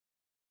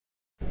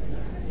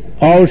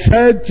او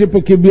شاید چې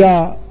پکې بیا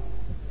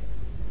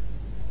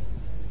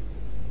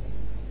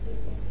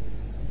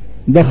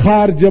د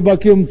خار جبه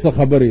کې هم څه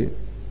خبرې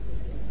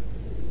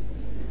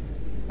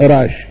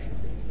راشي.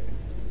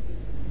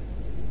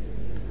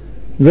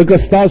 ځکه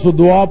ستاسو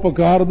دعا په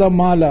کار ده،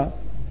 ماله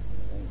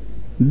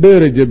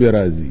ډېرې جبې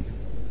راځي.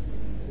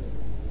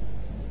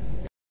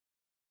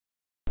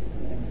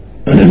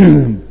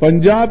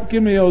 پنجاب کې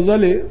مې یو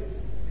ځلې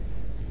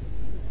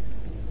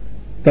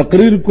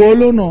تقریر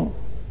کولو نو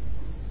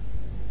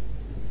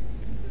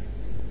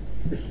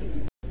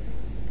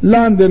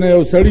لاندې نه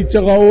یو سړي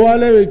چغه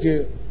ووالی وی چې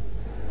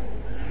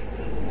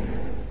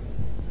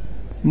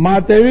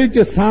ماته وی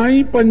چې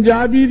سائیں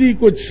پنجابی دی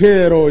کچھ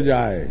شعر ہو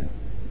جائے.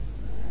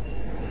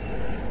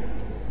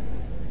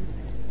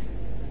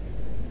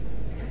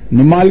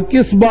 نمال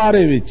کس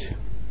بارے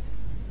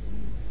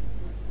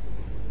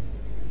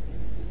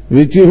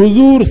وچ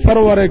حضور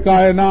سرور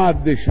کائنات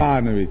دی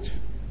شان وچ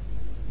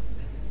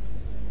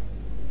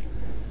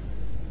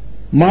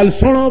مال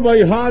سنو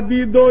بھائی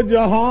ہادی دو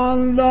جہان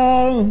دا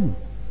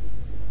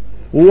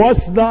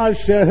وسدا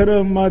شہر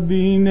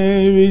مدینے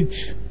وچ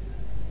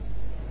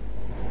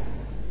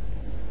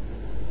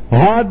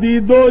ہادی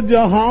دو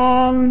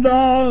جہان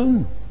دا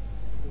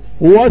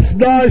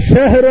وسدا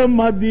شہر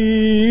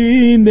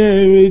مدینے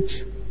وچ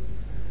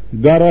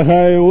گر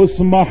ہے اس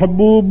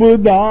محبوب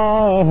دا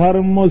ہر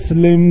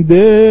مسلم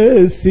دے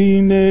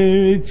سینے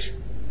وچ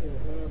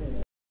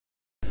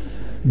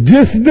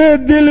جس دے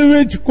دل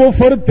وچ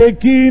کفر تے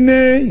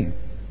کینے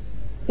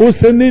اس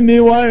نے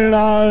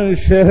نوائنا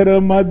شہر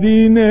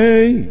مدینے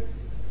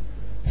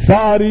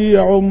ساری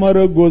عمر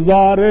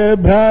گزارے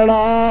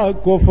بھیڑا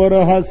کفر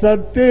حسد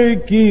تے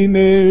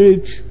کینے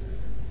وچ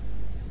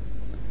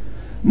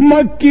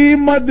مکی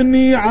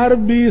مدنی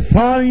عربی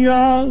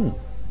سائیاں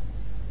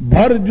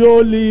بھر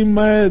جولی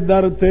میں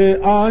درتے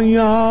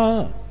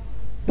آیاں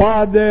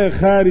پا دے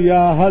خیر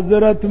یا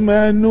حضرت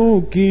مینو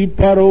کی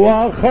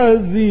پرواہ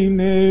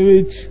خزینے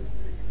وچ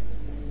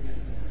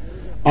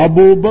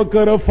ابو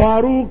بکر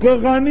فاروق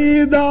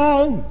غنی دا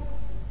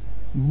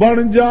بن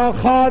جا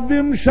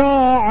خادم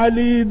شاہ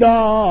علی دا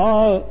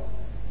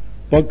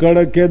پکڑ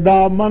کے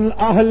دامن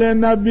اہل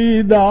نبی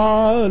دا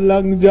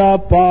لنگ جا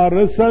پار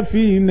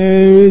سفینے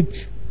وچ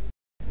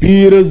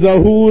پیر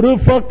ظہور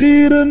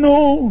فقیر نو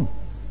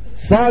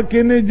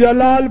ساکن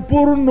جلال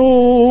پور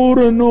نور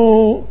نو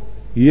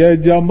یہ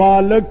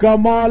جمال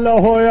کمال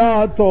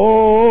ہویا تو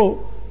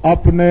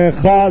اپنے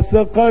خاص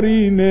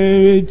قرینے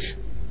وچ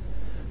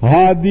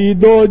ہادی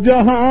دو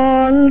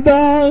جہان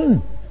دا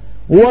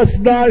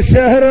وسدا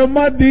شہر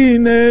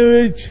مدینے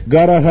وچ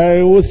گر ہے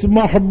اس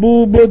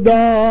محبوب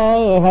دا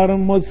ہر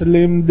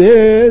مسلم دے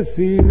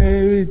سینے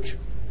وچ.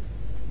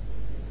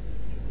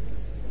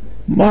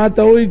 ماں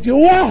تو ہوئی چی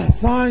واہ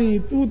سائیں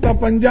تو تا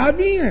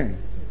پنجابی ہیں.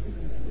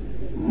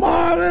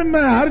 ماں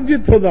میں ہر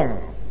جتھو دا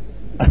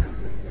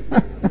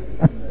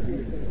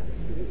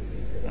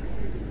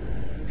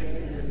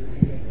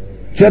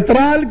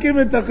چترال کے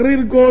میں تقریر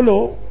کولو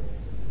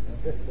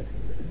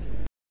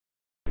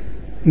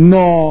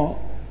نو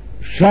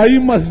شاہی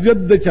مسجد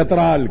د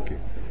چترال کے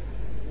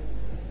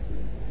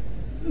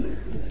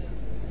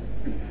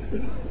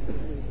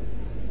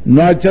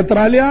نو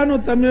چترالیانو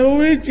تمہیں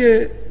ہوئی چے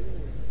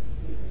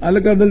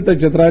الکا دلتا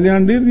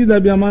چترالیان ډیر دي دا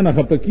بیا ما نه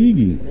خپه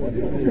کیږي.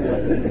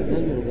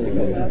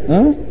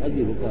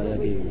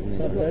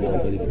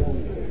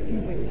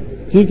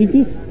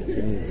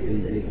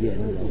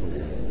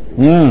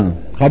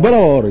 خبره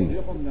اوري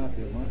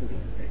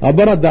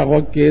خبره دغه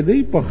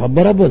کېدی په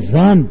خبره به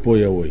ځان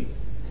پوهوي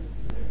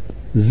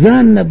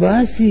ځان نه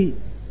باسي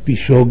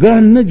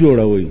پیشوګان نه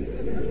جوړوي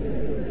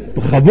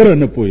په خبره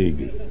نه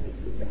پوهیږي.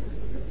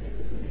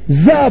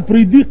 زه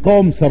پریدي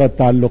قوم سره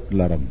تعلق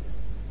لرم.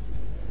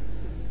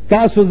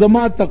 تاسو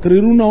زما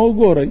تقریرونه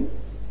وګورئ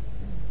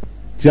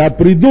چې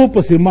پریدو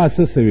پسې ما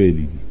څه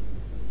سویلي دي.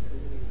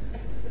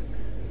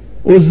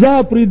 او زه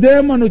پریدی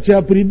منو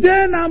چې پریدی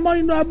نامه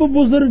نو اب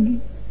بزرګي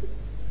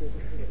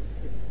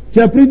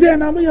چې پریدی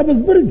نامه یا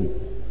بزرګي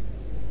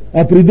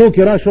پریدو کې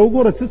راشه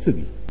وګوره څه څه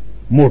دي.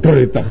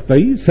 موټرې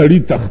تختای سړی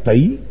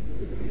تختای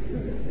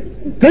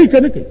کوي که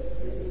نه کوي.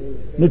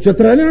 نو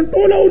چترالیان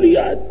ټول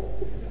اولیاء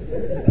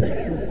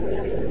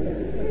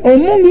او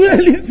مونږ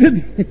ویلي څه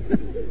دي.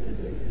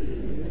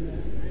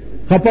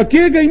 خپه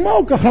کېږئ ما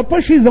او که خپه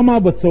شي زما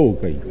به څه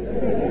وکئ.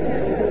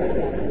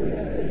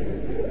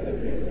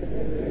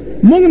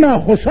 مونږ نه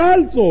خوشحال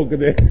څوک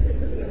دی.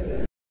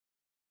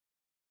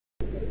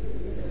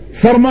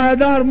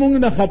 سرمایدار مونږ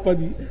نه خپه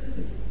دي.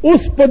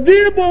 اوس په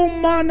دې به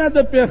ما نه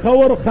د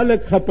پېښور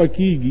خلک خپه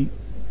کېږي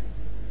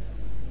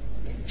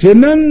چې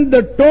نن د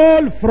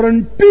ټول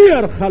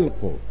فرنټیر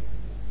خلکو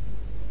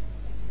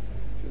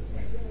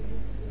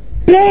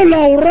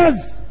ټوله ورځ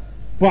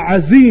په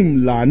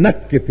عظیم لعنت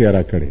کې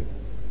تېره کړې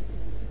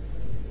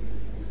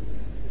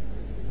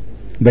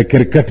د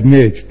کرکټ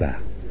میچ ته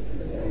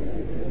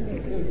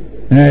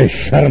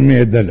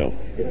شرمېدلو.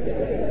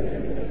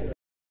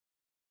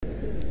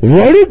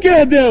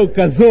 وړوکی دی او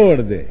که زوړ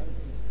دی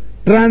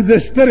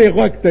ټرانزسټر یې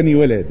غوږ ته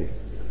نیولی دی.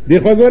 دې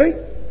خوا ګورئ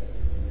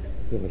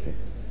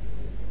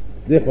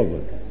देखो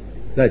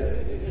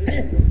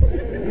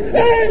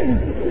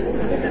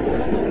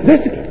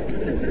जैसे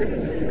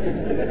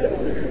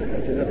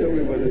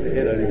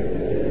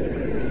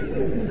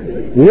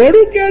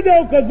वड़ू क्या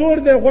जाओ का जोर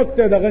दे वक्त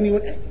दगनी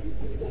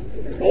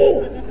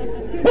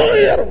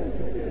यार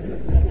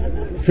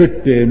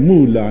फिटे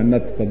मूला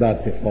नत पदा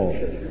से खौफ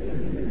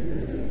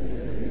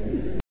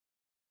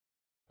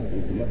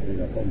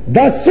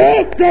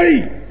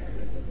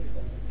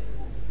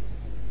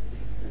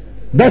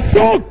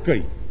दसोक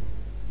कई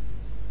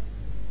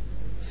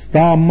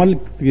स्ता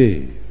मल्क के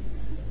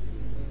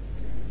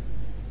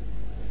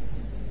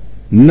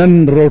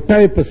नन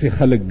रोटाए पसे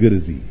खलक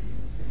गिरजी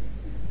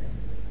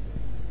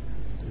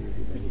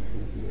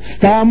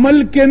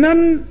स्तामल के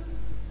नन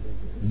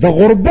द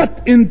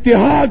गुर्बत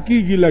इंतहा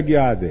की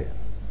लग्या दे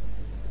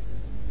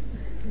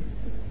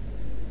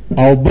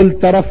और बल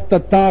तरफ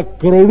तता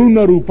करोड़ों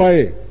न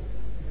रुपए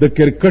द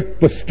क्रिकेट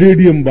पर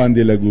स्टेडियम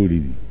बांधे लगोड़ी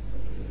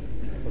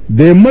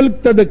दे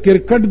मुल्क त द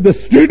क्रिकेट द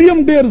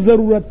स्टेडियम ढेर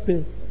जरूरत थे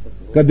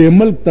कदे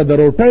मुल्क त द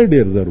रोटाए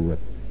ढेर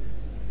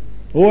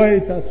जरूरत वो है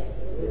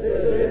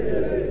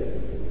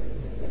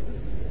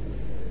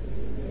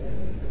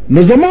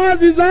नजमा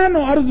अजीजान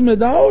और अर्ज में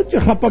दाओ च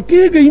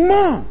खपकी गई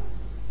मां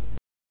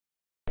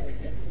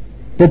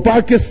तो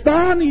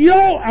पाकिस्तान यो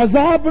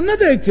अजाब न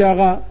दे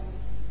चागा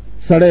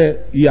सड़े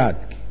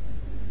याद की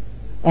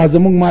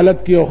आजमुंग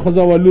मालत की और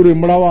खजा वलूर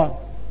इमड़ावा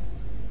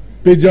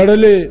पे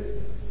जड़ले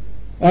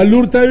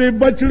अलूर तवी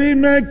बचड़ी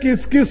में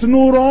किस किस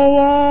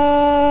नूरोवा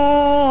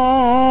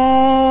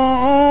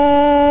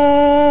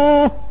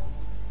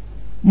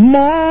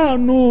मां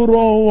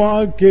नूरोवा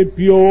के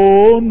प्यो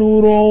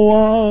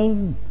नूरोवा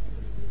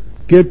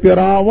के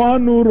पिरावा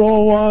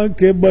नूरोवा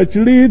के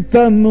बचड़ी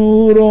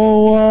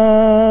तनूरोवा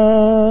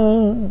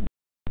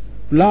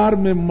प्लार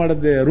में मड़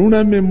दे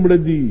रूणे में मड़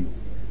दी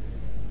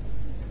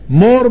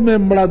मोर में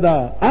मड़दा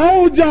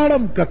आओ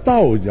जाड़म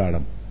कताओ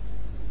जाड़म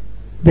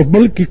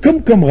मुल्क की कम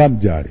कम गम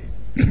जाड़े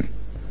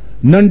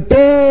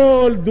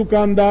नंटोल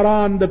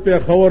दुकानदारान द पे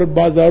खबर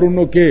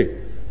बाजारों के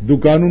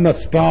दुकानों न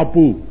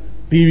स्टापू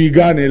टीवी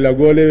गाने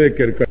लगोले वे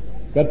क्रिकेट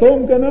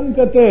कतोम कनम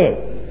कत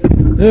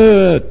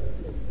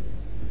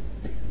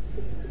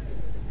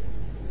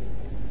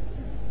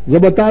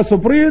जबता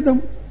सुप्रीदम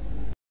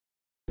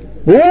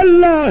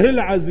वल्लाहिल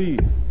अजीज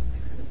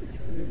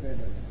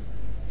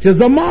च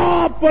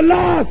जमा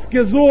पलास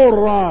के जोर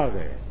राग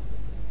है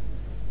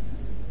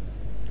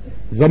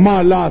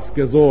जमा लास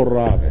के जोर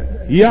राग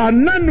है या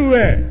नन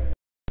वे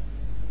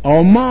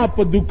और मां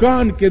प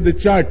दुकान के द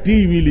चा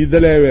टीवी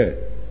लीदले वे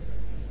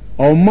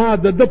और मां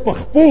द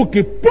पखपो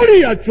की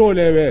पड़ी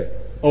अचोले वे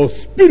और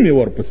स्पिन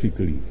वर पसी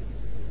कड़ी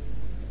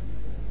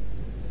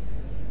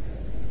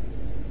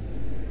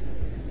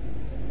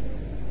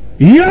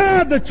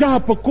याद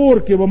चाप कोर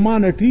के वो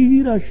मान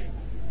टीवी राशि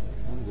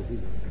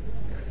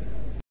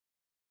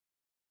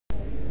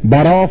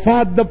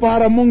बारावफात द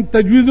पारा मुंग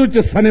तजवीजों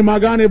च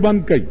सनेमागाने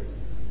बंद कई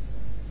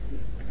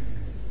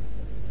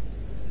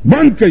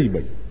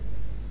भाई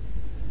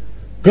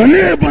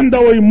कने बंदा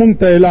वही मुंग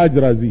त इलाज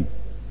राजी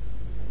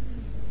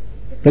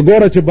तो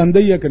गौर च बंद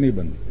ही है कि नहीं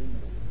बंद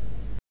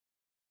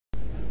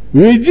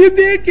वेजी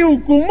दे के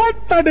हुकूमत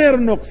त ढेर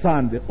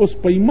नुकसान दे उस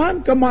पैमान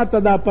कमा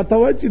तदा पता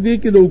हुआ च दे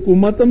के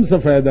हुकूमत हम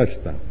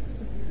सफेदश्ता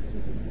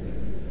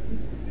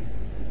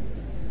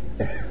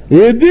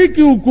वेदी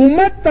की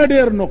हुकूमत त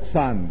ढेर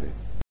नुकसान दे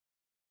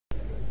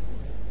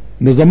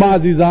नजमा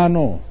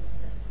अजीजानो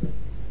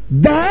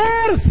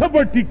दार सब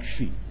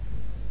टिक्शी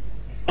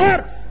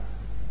अर्स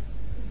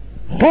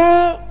खो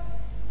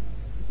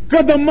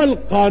कदमल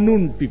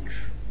कानून टिक्श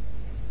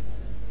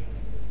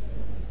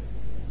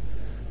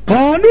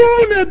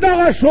कानून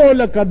दगा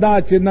शोल कदा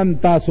चिनन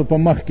तासु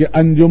पमख के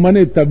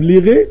अंजुमन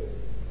तबलीगे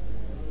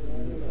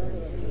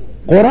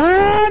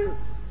कुरान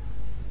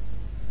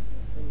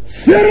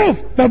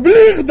सिर्फ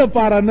तबलीग द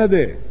पारा न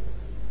दे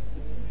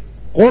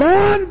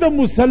कुरान द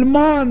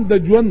मुसलमान द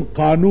जुन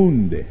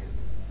कानून दे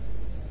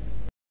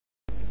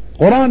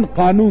कुरान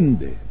कानून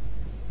दे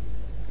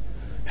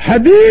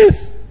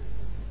हदीस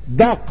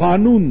दा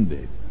कानून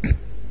दे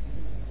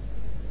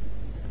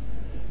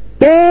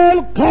तोल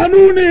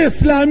कानून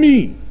इस्लामी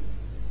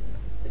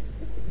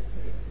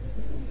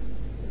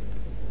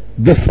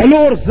द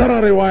सलोर जरा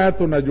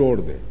रिवायतों न जोड़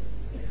दे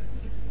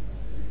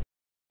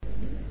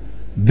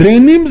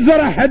द्रेनिम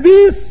जरा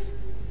हदीस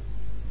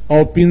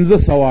और पिंज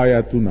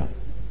सवायतुना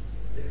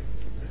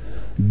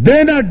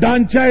देना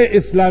ढांचाए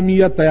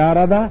इस्लामिया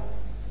तैयार दा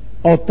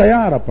और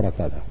तैयार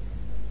अपरता दा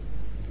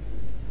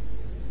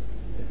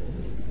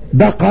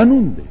दा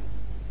कानून दे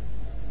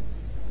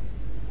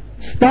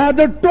स्ताद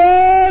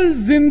टोल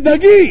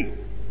जिंदगी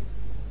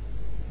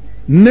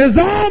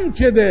निजाम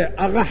चे दे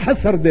अगा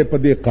हसर दे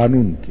पदे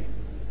कानून के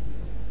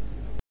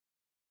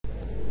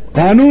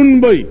कानून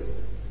बई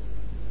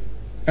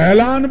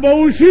ऐलान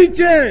बहुशी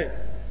चे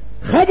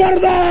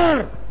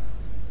खबरदार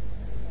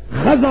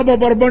खजब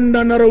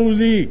बरबंडा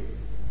नरौजी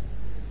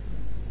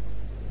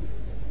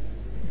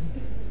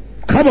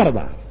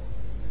खबरदार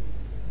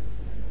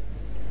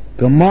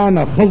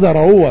कमान खजर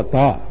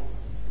था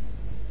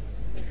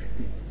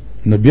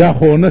نو بیا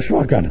خو نه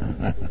شوه که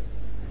نه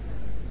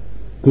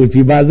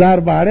کوچی بازار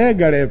باره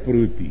گڑے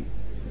پروتی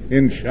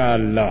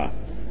انشاءاللہ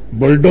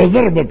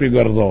بلڈوزر با پی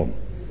گرزوم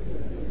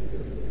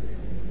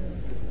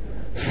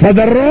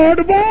صدر روڈ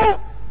با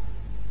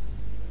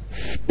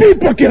سپی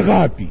پکی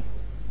غاپی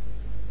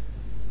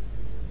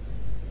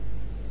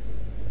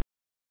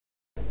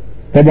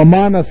تب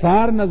ما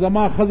سار نه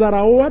زما خزر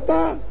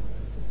آوتا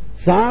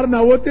سار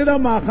نه وتی دا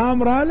ما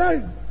خام رالا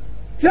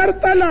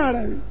چرتا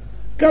لاړا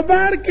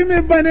کبار کی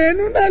میں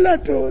بنینو نه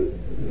لټول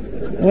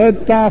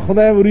تا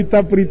خدای وریتا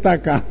پریتا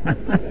کا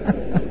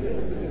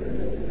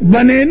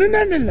بنینو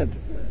نه لټ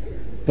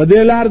په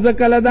دې لار ز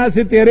کله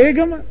داسې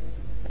تیرېږم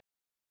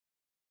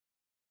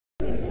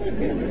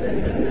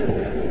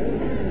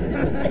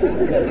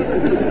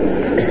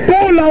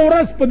ټول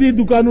ورځ په دې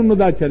دکانونو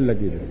دا چل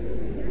لګېږي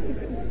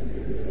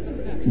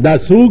دا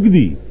سوق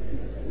دی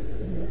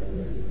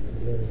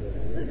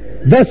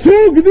دا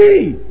سوق دی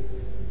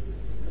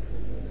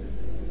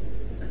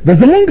دا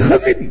زمونږ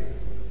ښځې دي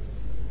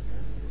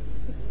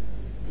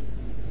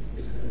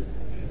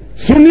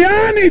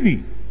سنیانې دي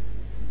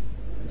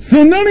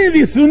سننې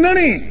دي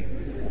سننې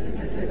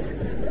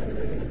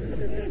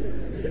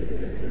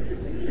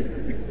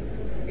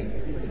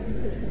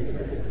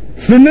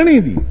سننې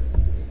دي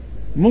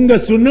مونږ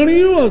سننې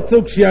یو او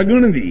څوک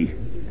شیاګن دي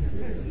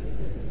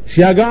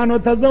شیاګانو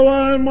ته زه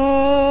وایم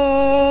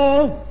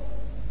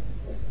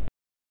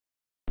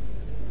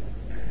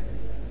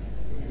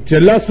چې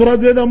لس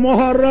ورځې د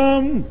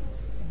محرم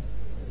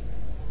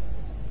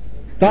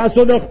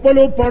تاسو د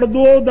خپلو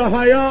پردو د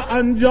حیا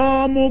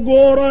انجام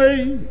وګورئ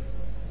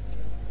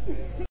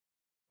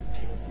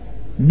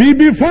بی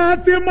بی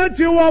فاطمه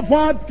چې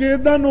وفات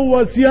کېده نو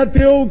وصیت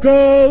یې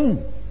وکړ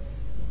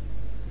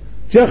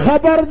چې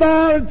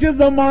خبردار چې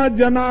زما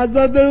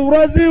جنازه د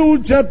ورځې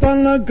اوچته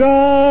نه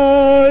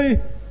کوئ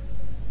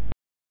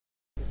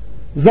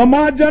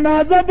زما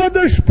جنازه به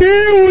د شپې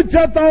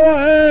اوچته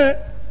وای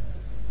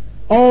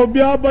او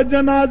بیا به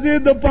جنازې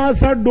د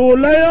پاسه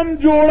ډولی هم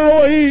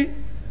جوړوئ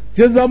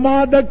چې زما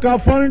د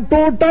کفن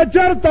ټوټه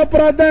چرته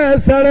پردی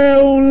سړی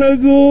ونه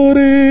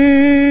ګوري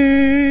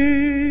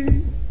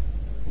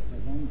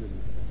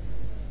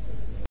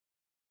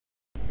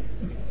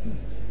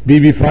بی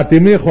بی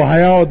فاطمه خو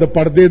حیا او د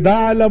پردې دا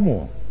عالم و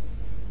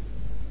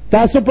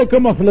تاسو په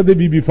کوم خله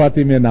د بی بی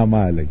فاطمه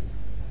نامه علی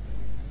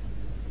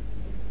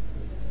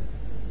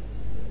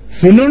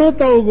سننو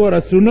ته وګوره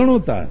سننو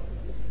ته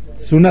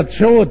سنت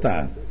شو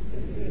ته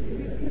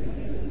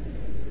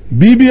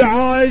بی بی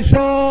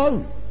عائشہ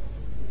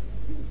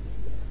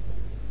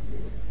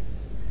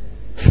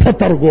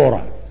سطر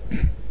گورا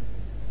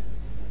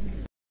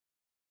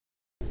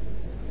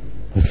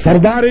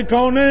سردار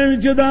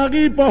کونین چې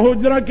داغي په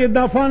حجره کې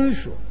دفن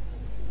شو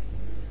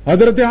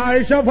حضرت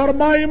عائشہ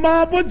فرمائی ما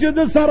په چې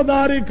د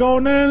سردار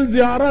کونین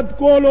زیارت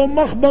کولو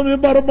مخ به مې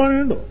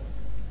بربنډو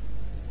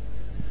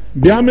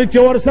بیا مې چې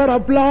ورسره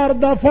پلار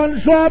دفن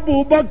شو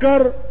ابو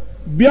بکر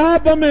بیا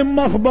به مې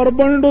مخ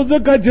بربنډو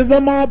ځکه چې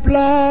زما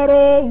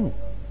پلارو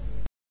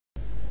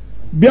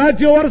بیا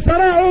چې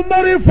ورسره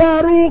عمر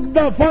فاروق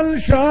دفن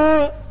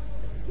شو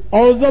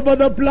او زه به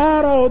د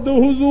پلار او د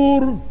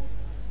حضور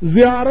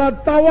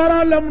زیارت ته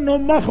ورالم نو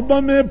مخ به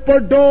مې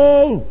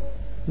پټو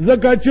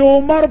ځکه چې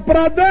عمر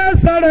پردی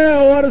سړی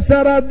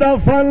ورسره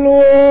دفن و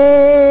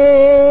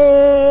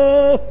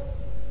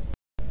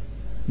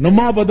نو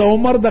ما به د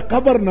عمر د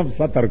قبر نه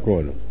ستر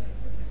کولو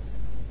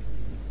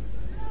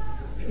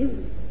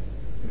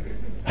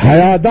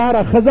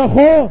حیاداره ښځه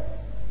خو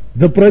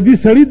د پردي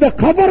سړي د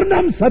قبر نه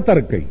هم ستر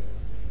کوي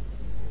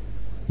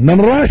نن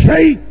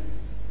راشئ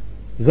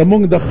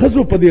زمونږ د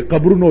ښځو په دې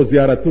قبرونو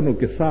زیارتونو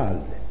کې سال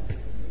دی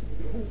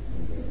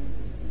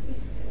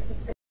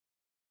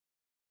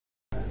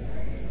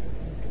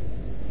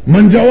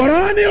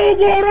منجورانې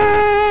وګوره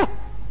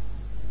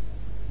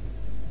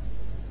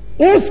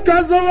اوس که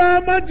زه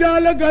وایم چې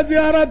هلکه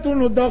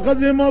زیارتونو ته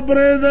ښځې مه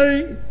پرېږدئ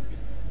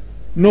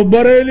نو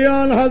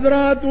بریلیان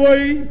حضرات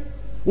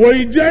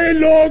وہی جے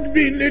لوگ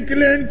بھی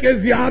نکلیں کہ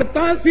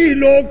زیارتا سی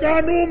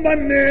لوکانو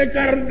مننے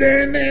کر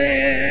دینے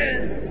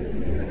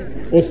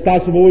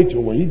استاس وہی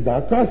چھو وہی دا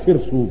کافر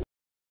سو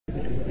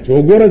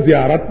چھو گورا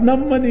زیارت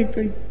نم منی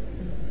کئی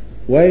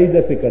وہی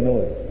دسی کنو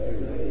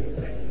ہے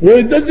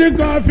وہی دسی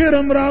کافر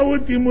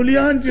امراوتی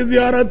ملیان چی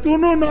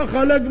زیارتونو نا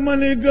خلق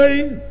منی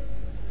کئی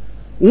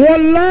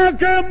واللہ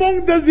کے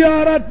مونگ دا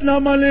زیارت نہ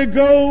منی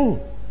کئی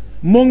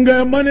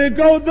مونږه منې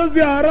کو د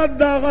زیارت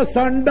دغه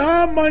سنډا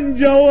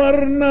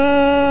منجورنا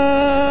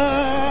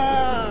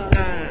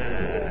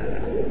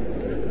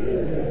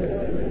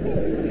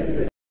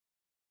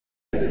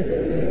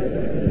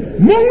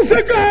مونږ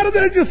څه کار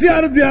دی چې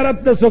زیارت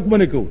ته څوک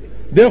منې کوو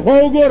دیکھو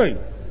وګورئ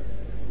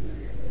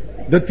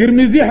د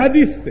ترمذی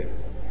حدیث ته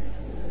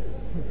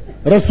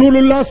رسول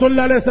الله صلی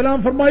الله علیه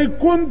وسلم فرمایي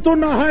كنت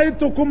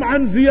نهيتكم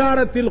عن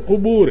زيارة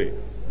القبور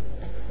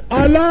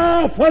الا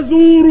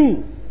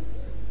فزوروا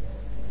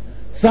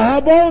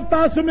صحابو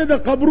تاسو میں دا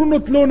قبرونو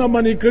تلو نہ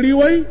منی کڑی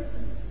وئی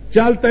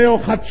چالتا یو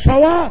خط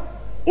شوا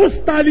اس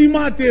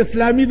تعلیمات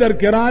اسلامی در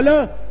کرالا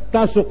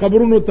تاسو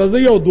قبرونو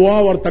تزی او دعا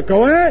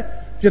ورتکوئے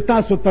چې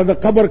تاسو ته د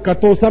قبر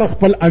کتو سره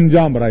خپل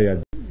انجام را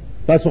یاد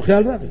تاسو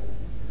خیال راغی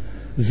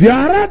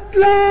زیارت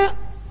لا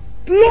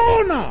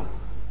تلونا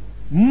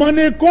من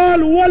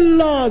کول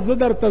والله زه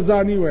درته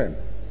ځاني وایم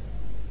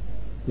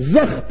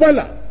زه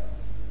خپله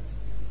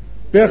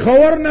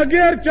پېښور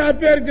نګیر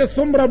چاپېر چې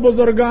څومره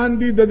بزرګان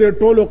دي د دې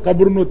ټولو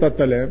قبرونو ته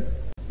تلیم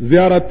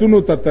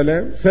زیارتونو ته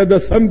تلیم سید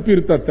حسن پیر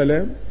ته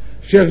تلیم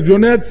شیخ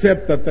جنید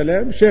صاحب ته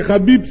تلیم شیخ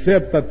حبیب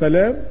صاحب ته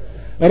تلیم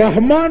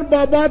رحمان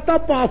بابا ته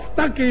په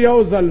هفته کې یو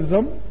ځل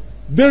ځم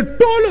دې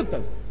ټولو ته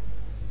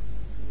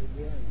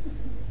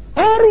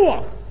هر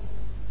وخت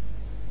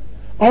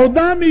او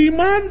دا مې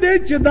ایمان دی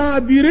چې دا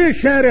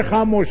ادیرې شهر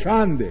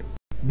خاموشان دی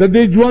د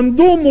دې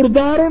ژوندو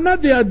مردارو نه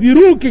د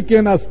ادیرو کې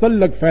کېناستل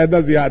لږ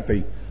فایده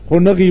زیاتی خو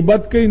نه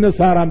غیبت کوي نه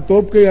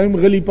سارامتوب کوي هم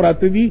غلی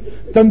پراته دي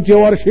تم چې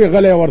ورشې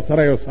غلی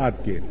ورسره یو سات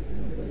کښېني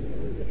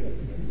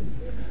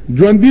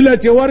ژوندي له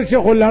چې ورشې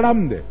خو لړم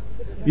دی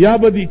یا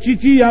به دي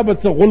چیچي یا به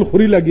څه غول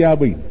خوري لګیا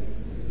به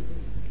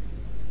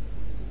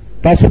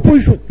تاسو پوه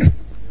شو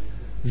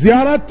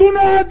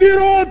زیارتونو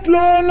ادیرو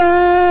تلولا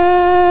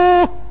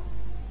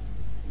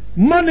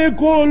من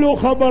کولو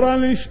خبره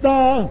نشتا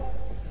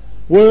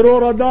وی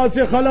روره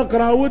داسې خلق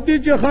راوتی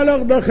چې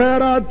خلق د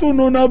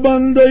خیراتونو نه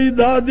بندی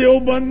دا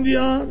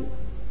دیوبندیان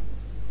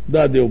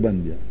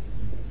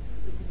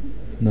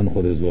نن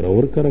خو دې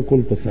زورور کره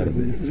کول په سر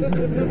دی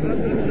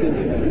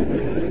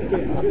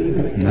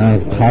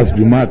خاص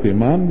جماعت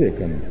امام دی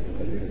کنه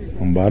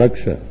مبارک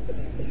شه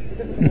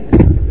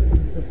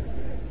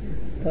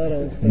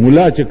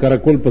مولا چې کره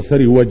کول په سر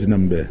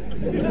وجنم به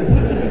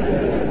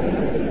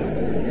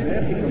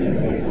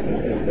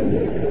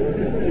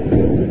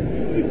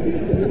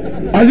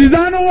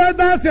عزیزانو وای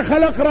داسې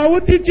خلق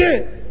راوتی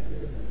چې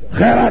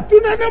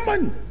خیراتونه نه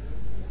مني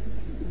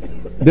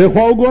دی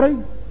خوا وګورئ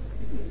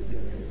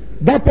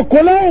دا په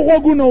کلاو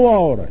غوږونه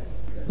واورئ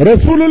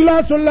رسول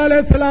الله صلی الله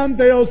علیه وسلم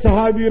ته یو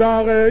صحابي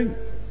راغی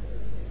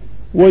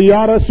و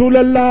یا رسول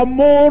الله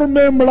مور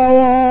مې مړه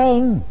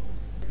وه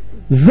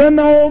زه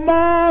نه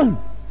وما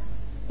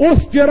اوس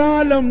چې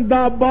رالم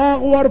دا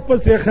باغ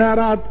ورپسې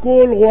خیرات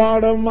کول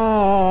غواړم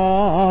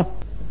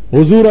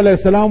حضور علیه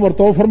السلام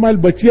ورته وفرمیل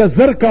بچیه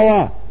زر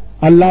کوه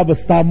الله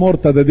بستا مور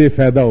ته د دې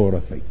فایده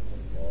ورسوي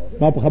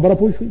ما په خبره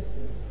پوه شوي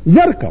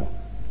زر کوه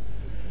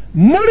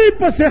مړی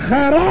پسې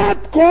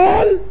خیرات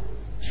کول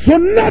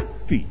سنت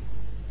دی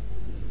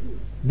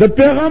د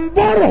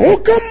پیغمبر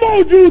حکم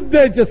موجود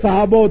دی چې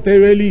صحابو ته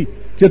ویلي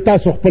چې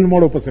تاسو خپل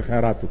مړو پسې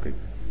خیرات وکړئ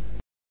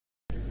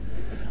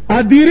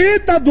ادیرې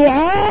ته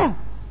دعا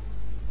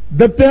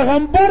د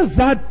پیغمبر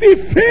ذاتی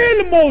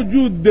فعل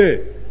موجود دی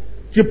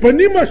چې په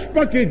نیمه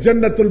شپه کې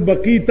جنت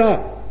البقیع ته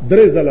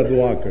 3 ځله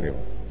دعا کړې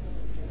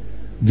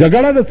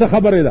جګړه د څه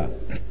خبرې ده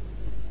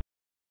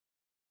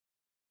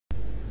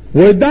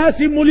وای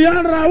داسې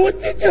مولیان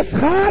راوتي چې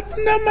سخات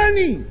نه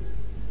مني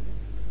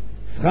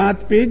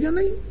سخات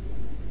پیژنئ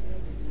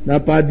دا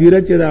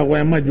پادیره چې دا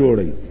غویمه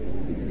جوړئ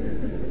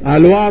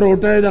الوا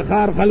روټۍ د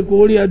ښار خلکو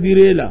وړي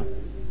ادیرې له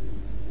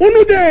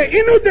اونو دی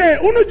اینو دی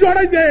اونو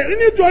جوړی دی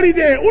اینو جوړی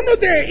دی اونو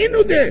دی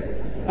اینو دی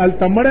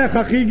هلته مړی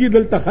خښېږي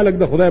دلته خلک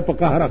د خدای په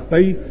قهر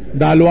اخته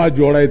د الوا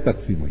جوړی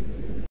تقسیموي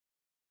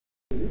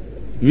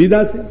وی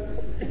داسې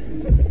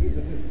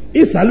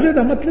اس حلوے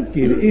کا مطلب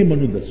کیا ہے اے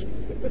منو دسو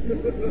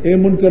اے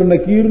منکر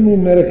نکیر نو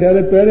میرے خیال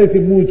ہے پہلے سے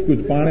موچ کچھ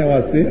پانے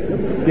واسطے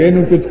کہ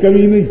انہوں کچھ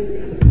کمی نہیں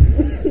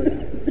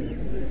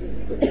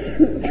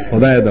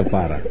خدا دا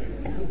پارا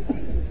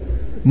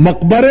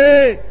مقبرے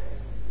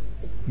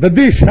دا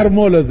دی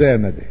شرمول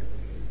زین دے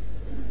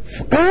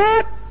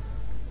سقات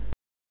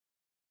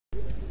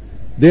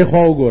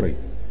دیکھو گو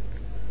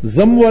رہی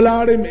زم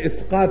ولاڑے میں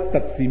اسقات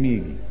تقسیمی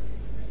گی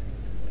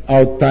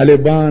اور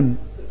طالبان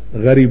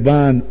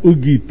غریبان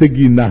اگی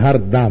تگی نهر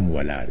دام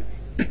ولاړ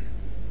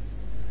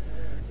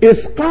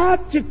اسقاط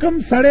چې کم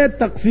سړی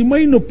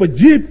تقسیموي نو په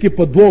جیب کې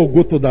په 2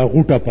 ګوتو دا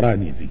غوټه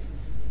پرانیزي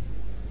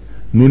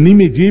نو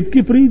نیمې جیب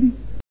کې پرېږدي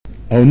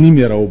او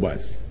نیمې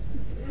راوباسي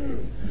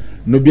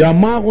نو بیا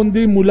ما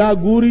غوندې ملا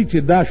ګوري چې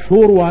دا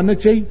شور وانه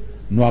چي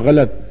نو هغه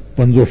له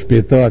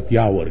 50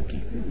 اتیا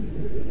ورکي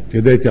چې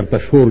دی چېرته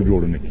شور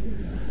جوړ نه کړي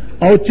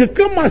او چې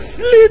کوم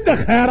اصلي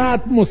د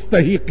خیرات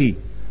مستحقي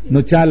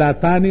نو چاله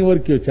اتانې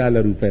ورکړي او چاله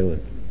روپۍ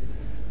ورکړي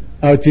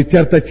او چې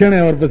چېرته چڼی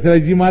ورپسې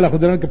راځي ماله خو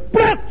درنه کې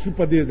پړق شي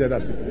په دې ځای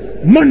داسې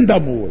منډه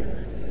مو ووایي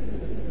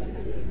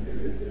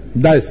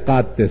دا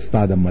اسقاط دی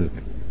ستا د ملک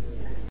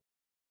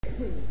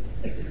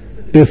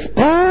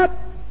اسقاط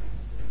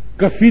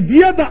که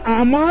فدیه د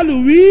اعمالو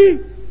وي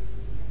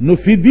نو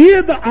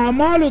فدیه د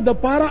اعمالو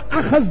دپاره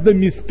اخذ د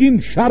مسکین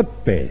شرط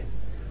دی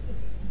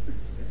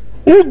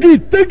اوږي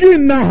تږي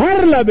نهر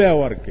له بیا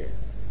ورکې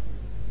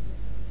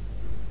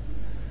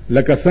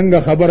لکه څنګه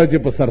خبره چې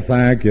په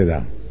سرسایه کې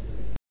ده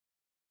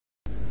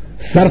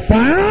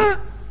سرسایه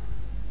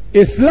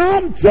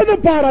اسلام څه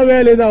دپاره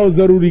ویلې ده او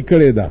ضروري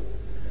کړې ده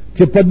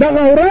چې په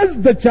دغه ورځ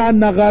د چا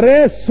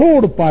نغرې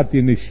سوړ پاتې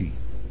نشي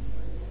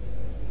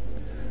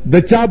د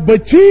چا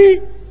بچي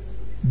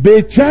بې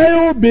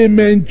چایو بې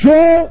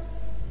منچو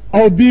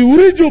او بې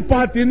وریجو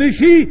پاتې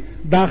نشي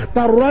د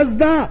اختر ورځ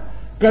ده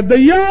که د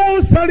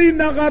یو سړي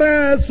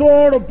نغری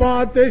سوړ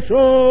پاتې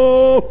شو،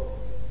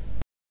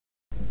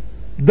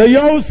 د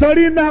یو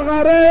سړي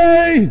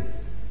نغری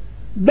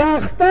د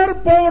اختر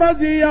په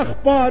ورځ یخ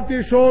پاتې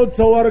شو،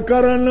 څه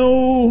ورکره نه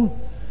و.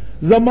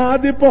 زما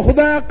دې په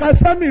خدای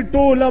قسمې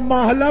ټوله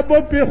محله به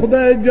پې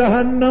خدای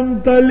جهنم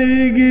ته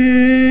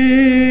لیږي.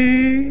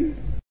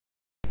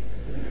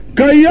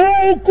 که یو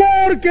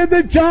کور کې د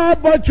چا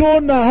بچو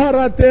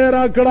نهره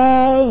تېره کړه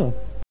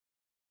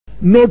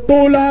نو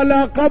ټوله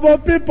علاقه به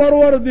پې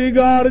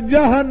پروردګار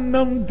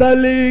جهنم ته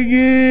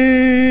لیږي.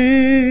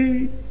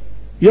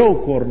 یو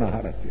کور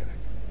نهره تېره.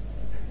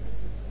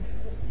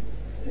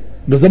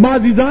 نو زما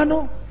عزیزانو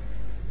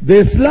د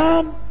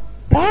اسلام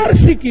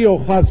پارشي کې یو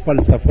خاص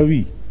فلسفه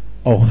وي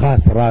او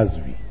خاص راز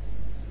وي.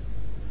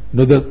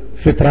 نو د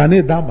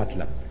فطرانې دا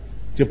مطلب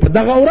چې په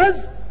دغه ورځ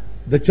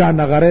د چا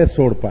نغری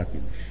سوړ پاتې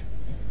نشي.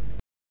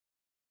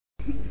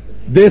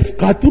 د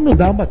اسقاطونو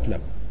دا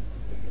مطلب،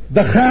 د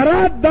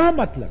خیرات دا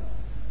مطلب.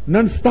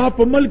 نن ستا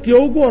په ملک یې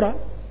وګوره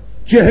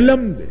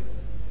چهلم دی،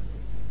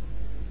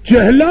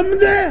 چهلم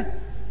دی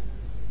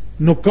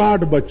نو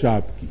کارڈ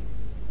بچاپ کی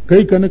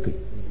کئی کہ نہ کئی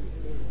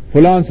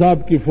فلان صاحب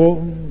کی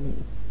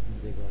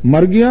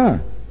مر گیا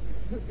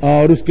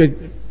اور اس کے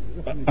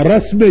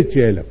رسم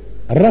چیلم،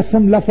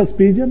 رسم لفظ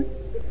پیجنے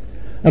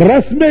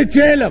رسم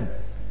چیلم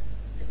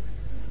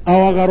او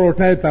اگر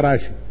روٹائے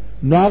تراشی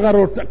نو اگر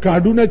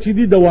کارڈونه چی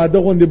دی د واده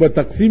غوندې به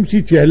تقسیم شي.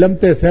 چهلم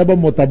ته صاحب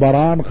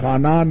معتبران،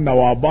 خانان،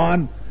 نوابان،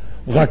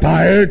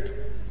 غټایټ،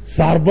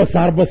 ساربه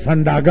ساربه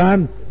سنډاګان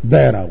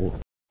دی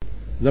راغوښت.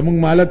 زمونږ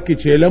مالت کې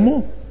چهلمو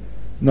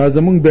نو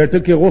زمونږ بیٹه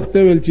کې غوښته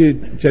ویل چې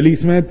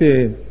 40 میں ته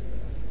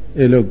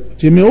لوگ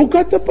چې مې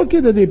وکته پکې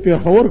د دې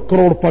پېښور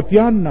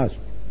کروڑپتیان ناس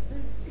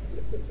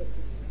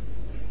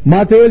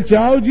ما ته ویل چې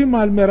آؤ جی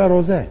مال میرا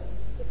روزه ہے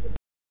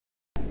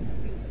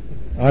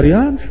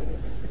آریان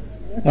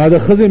دا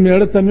ښځې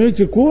میړه ته مې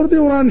چې کور دې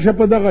وران شه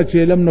په دغه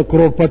چیلم نه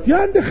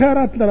کروڑپتیان دې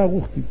خیرات لره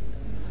غوښتي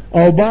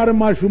او بار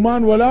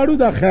ماشومان ولاړو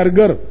دا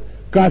خیرګر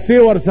کاسې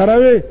ورسره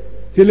وې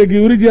چې لږې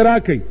وریجې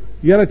راکئ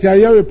یاره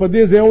چایه وې په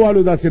دې ځای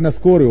ووالو داسې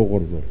نسکور یې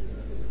وغورځول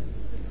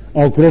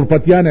او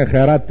کروڑپتیان یې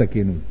خیرات ته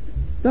کینو.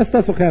 دا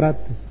ستاسو خیرات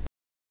دی.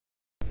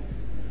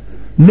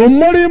 نو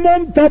مړی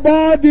مم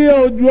تبا دي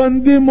او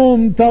ژوندي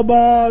مم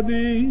تبا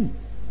دي.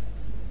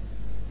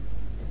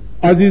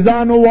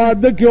 عزیزانو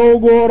واده کې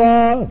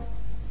وګوره،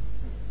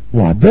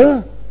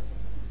 واده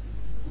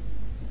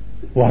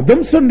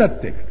وادم سنت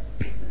دی.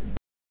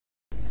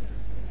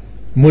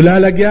 ملا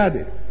لگیا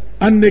دے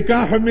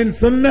النکاح من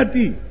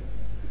سنتی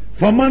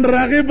فمن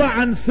رغب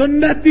عن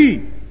سنتی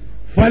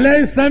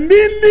فلیس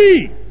منی.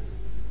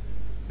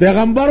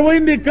 پیغمبر وی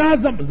نکاح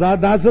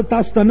زادا سے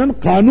تاسو ته نن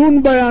قانون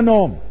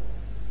بیانوم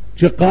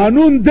چې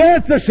قانون دے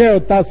څه شی او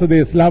تاسو د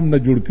اسلام نه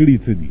جوړ کړي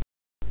څه دي.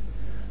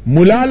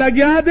 ملا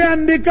لگیا دے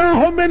النکاح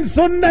من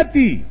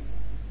سنتی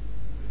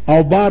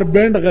او بار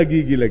بینڈ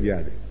غگیگی لگیا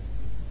دے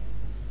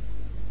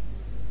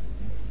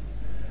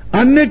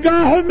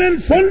النکاح من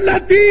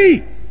سنتی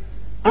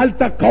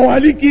التا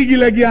قوالی کیگی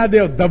لگیا دے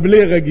اور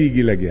دبلے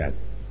غگیگی لگیا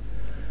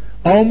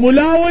دے او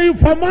ملاوی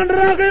فمن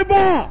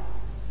رغبا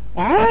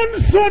عن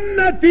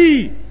سنتی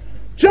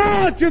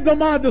چاچ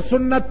دماد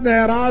سنت نے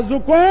اعراض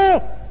کو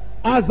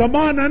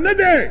آزمانہ نہ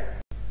دے.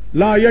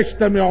 لا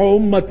يجتمع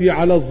امتی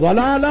علی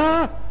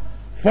الضلالہ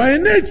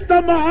فإن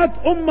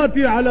اجتمعت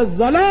امتی علی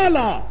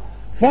الضلالہ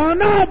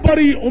فانا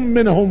بریء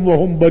منہم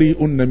وہم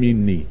بریء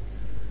منی.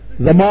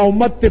 زما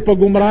امت تے پا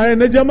گمراہ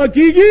نہ جمع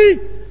کیگی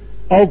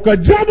او کا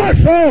جمع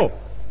شو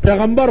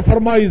پیغمبر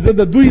فرمائی زد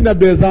دوی نہ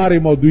بیزار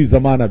مو دوی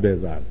زمانہ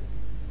بیزار.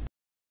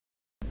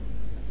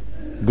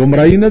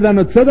 گمراہی نہ دا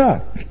نت صدا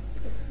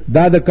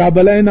دا دا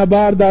کابلین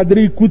بار دا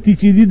دری کتی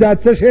چی دی دا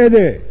څه شے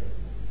دے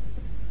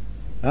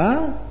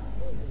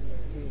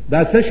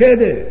دا څه شے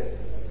دے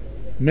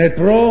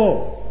میٹرو،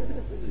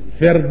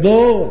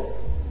 فردوس،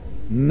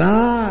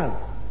 ناز،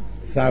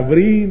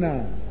 صابرینا،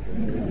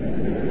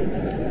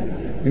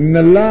 ان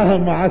اللہ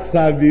مع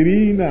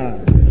الصابرین.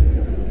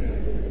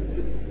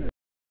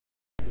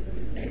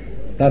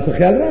 تاسو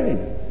خیال راغی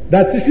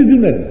دا څه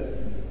شیدونه دي.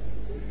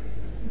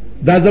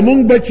 دا زمونږ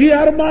بچی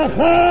هر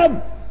ماښام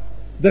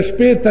د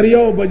شپې تر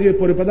 1 بجې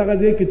پورې په دغه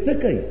ځای کې څه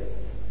کوي؟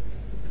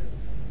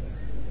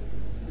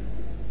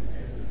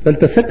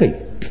 دلته څه کوي؟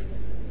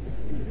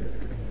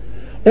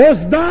 اوس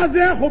دا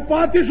ځای خو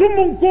پاتې شو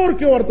مونږ کور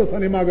کې ورته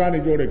سینماګانې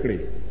جوړې کړې،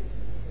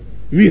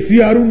 وی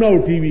سی آرونه او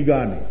ټي وي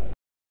ګانې.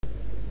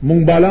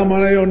 مونږ بالا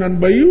ماڼه یو نن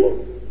بهیو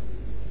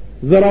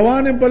زه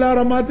روان یم په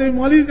لاره ماته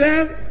مولوي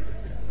صاحب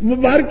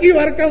مبارکي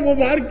ورکه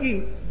مبارکي.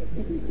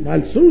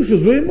 مال څه شو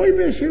زوی مې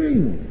بې شوی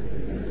نو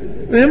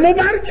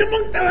مبارکی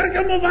منگتا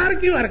ورکا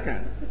مبارکی ورکا.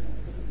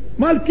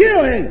 مال کیا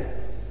ہوئے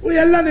وہی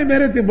اللہ نے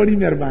میرے تے بڑی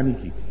مہربانی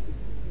کی.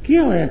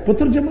 کیا ہوئے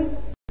پتر جمع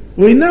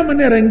وہی نہ میں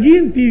نے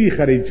رنگین ٹی وی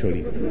خرید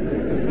چھوڑی.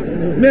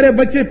 میرے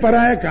بچے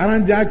پرائے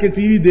کاران جا کے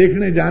ٹی وی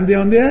دیکھنے جاندے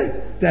ہوندے ہیں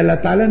تو اللہ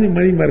تعالیٰ نے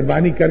بڑی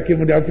مہربانی کر کے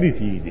مجھے اپنی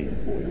ٹی وی دی.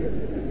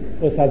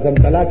 اس اعظم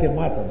تلا کے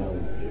ماں پنا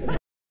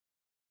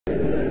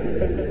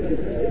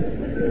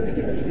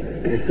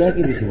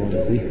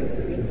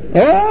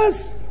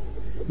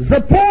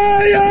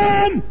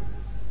زپایم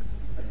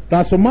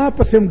تاسو ما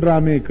پسیم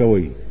ډرامې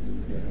کوئ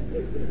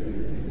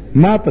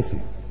ما پسې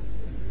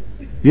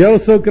یو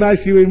څوک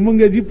راشي وایي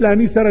مونږ جی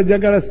پلانی سره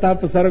جګړه ستا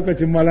په سره وکړه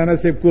چې مولانا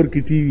صاحب کور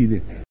کې ټي وي دی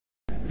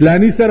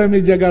پلانی سره مې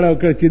جګړه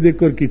وکړه چې د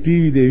کور کې ټي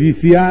وي دی وي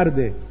سی آر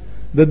دی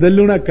د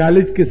دلونه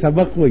کالج کې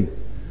سبق وایي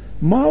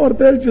ما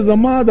ورته ویل چې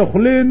زما د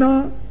خولې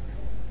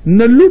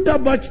نه لوټه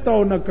بچته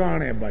او نه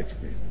کاڼی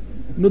بچته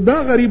نو دا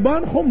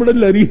غریبان خو مړه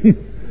لري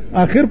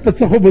آخر په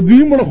څه خو به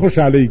دوی مړه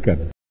خوشحالۍ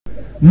کړه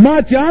ما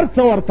چې هر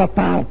څه ورته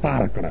تار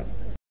تار کړه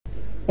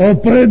او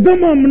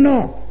پرېږدم هم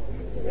نه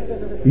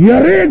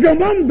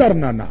یریږم هم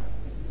درنه نه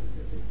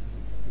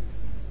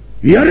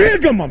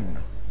یریږم هم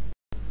نه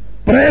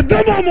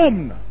پرېږدم هم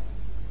نه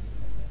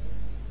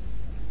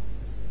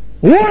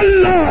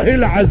والله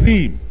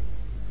العظیم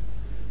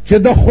چې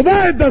د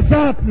خدای د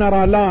ذات نه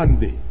را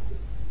لاندې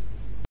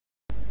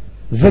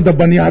زه د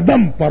بني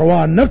آدم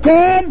پروا نه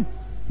کوم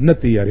نه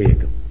ته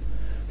یریږم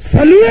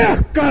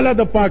 40 کاله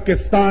د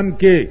پاکستان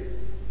کې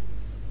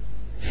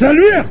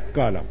 40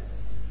 کاله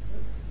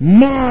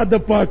ما د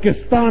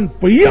پاکستان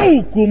په یو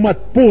حکومت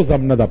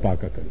پوزم نه ده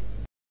پاکه کړې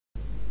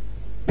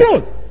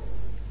پوز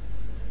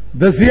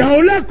د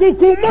ضیاءالحق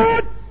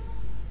حکومت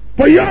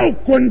په یو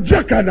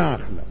کنجکه نه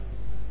اخلم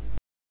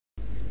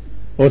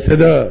اوس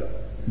د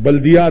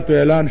بلدیاتو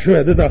اعلان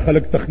شوی ده دا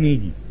خلک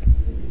تخنیږي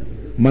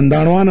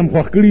مندانوان هم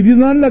خوښ کړي دي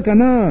ځان لکه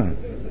نه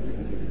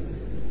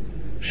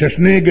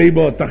ششنې گئی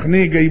با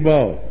تخنې گئی با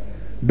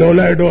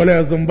ډولای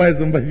ډولای زمبای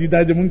زمبای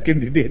دا زمونږ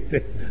کینډیډیټ دی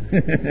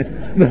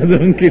دا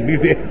زمونږ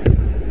کینډیډیټ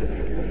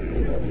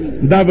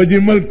دا به چې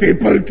ملک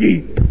ټیپر کی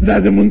دا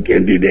زمونږ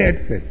کینډیډیټ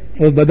دی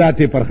اوس به دا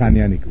ټیپر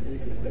خانیانې کوو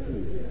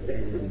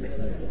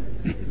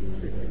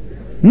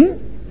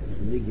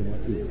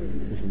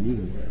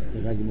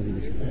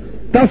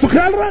تاسو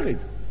خیال راغی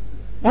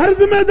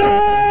عرض مې دا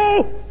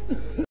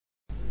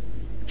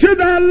چې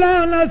د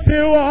الله نه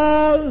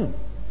سوا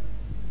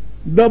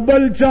د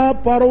بل چا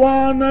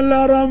پروا نه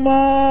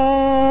لرما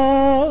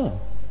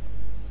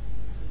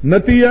نه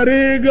تی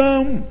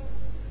یریږم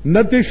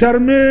نه تی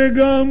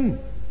شرمیږم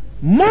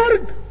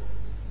مرگ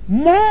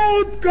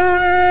موت کا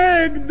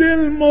ایک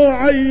دل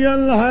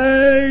معین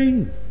ہے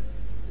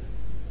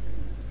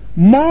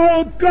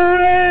موت کا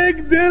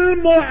ایک دل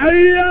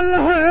معین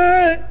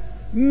ہے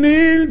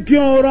نیند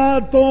کیوں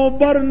راتوں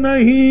پر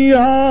نہیں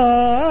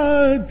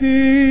آتی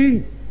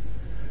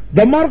د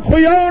مرگ خو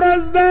یو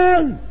ورځ ده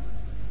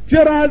چې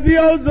راځي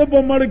او زه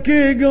به مړ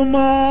کېږم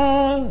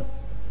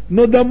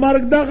نو د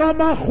مرګ دغه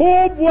ما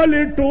خوب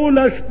ولې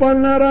ټوله شپه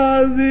نه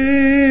راځي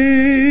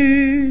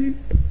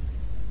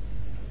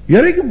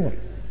یریږم ولې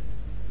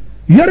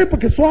یرې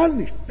پکې سوال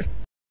نشته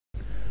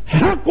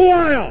حق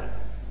وایا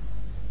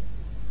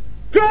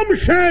کوم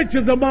شی چې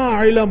زما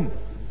علم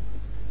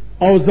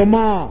او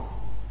زما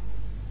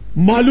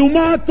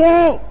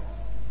معلوماتو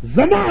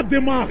زما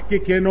دماغ کې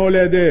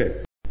کېنولی دی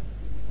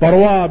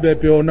پروا به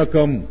پې ونه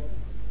کم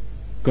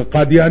که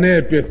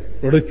قادیانې پې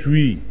رچ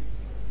وي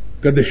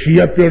که د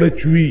شیعه پې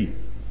رچ وي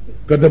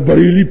که د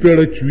بریلي پې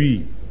رچ وي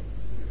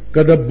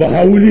که د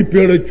بهاولي پې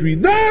رچ وي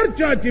دا هر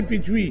چا چې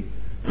پېچ وي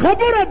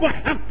خبره به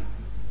حق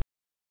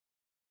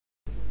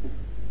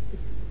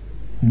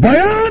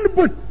بیان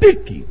به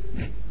ټکي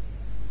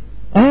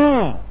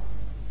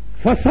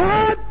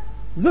فساد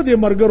زه دې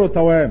ملګرو ته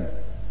وایم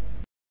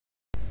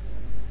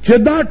چې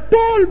دا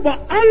ټول به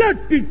هله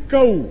ټیک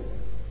کوو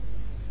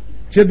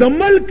چې د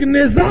ملک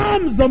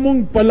نظام زمونږ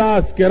په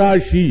لاس کې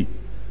راشي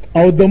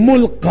او د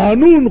ملک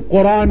قانون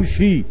قرآن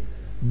شي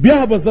بیا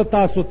به زه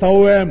تاسو ته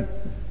ووایم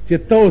چې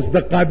ته اوس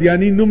د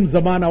قادیاني نوم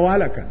زمانه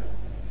واله که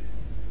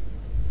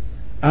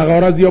هغه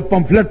ورځ یو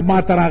پمفلټ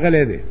ما ته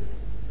راغلی دی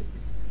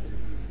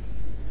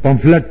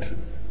پمفلټ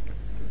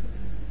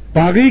په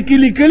هغې کې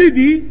لیکلی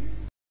دي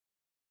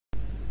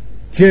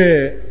چې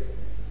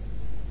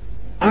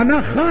انا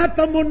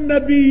خاتم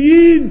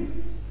النبیین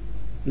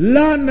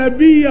لا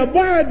نبی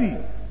بعدی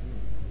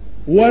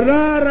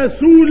ولا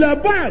رسول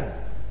بعد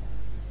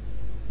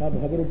صاحب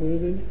خبرو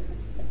پوهیږئ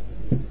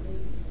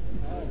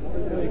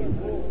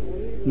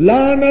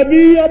لا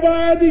نبی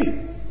بعدی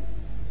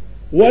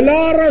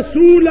ولا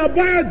رسول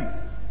بعد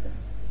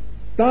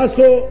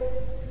تاسو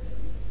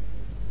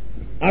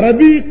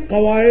عربی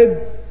قواعد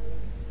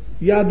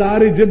یا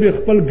دار جب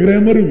خپل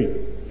گرامر وی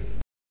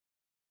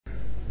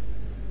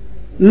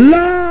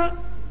لا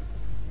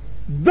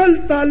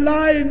دلتا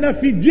لائے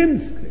نفی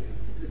جنس دے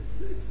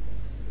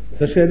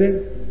سشے دے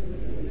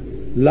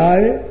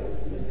لائے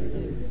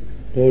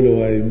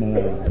قولو ایمان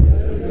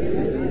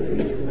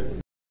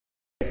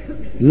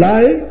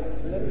لائے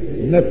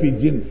نفی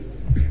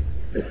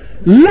جنس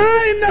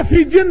لائے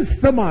نفی جنس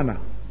سمانا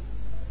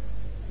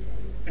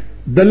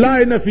د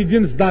لائے نفی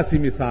جنس داسی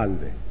مثال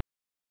دے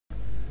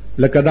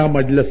لکه دا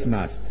مجلس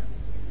ناست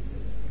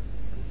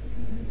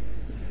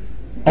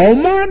او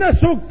ما نه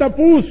څوک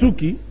تپوس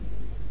وکړي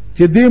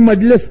چې دې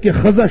مجلس کې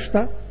ښځه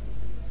شته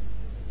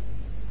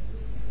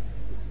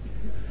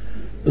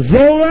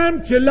زه وایم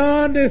چې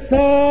لا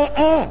نساء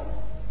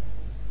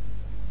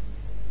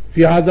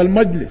فی هذا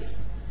المجلس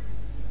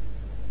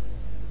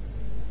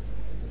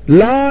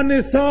لا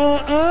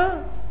نساء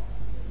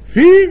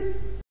فی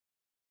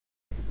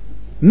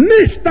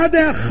نشتا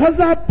دے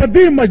خزا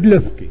پدے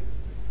مجلس کے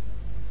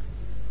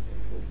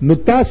نو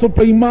تاسو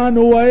په ایمان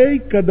وای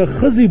که د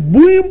خزی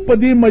بویم په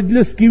دې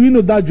مجلس کې وي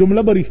نو دا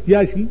جمله به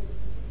رښتیا شي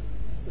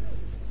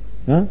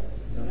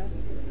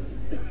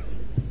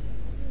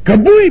که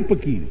بوی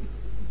پکې وي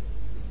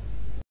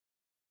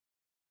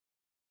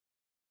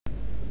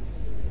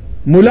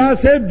ملا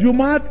صاحب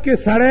جماعت کې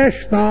سړی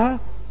شته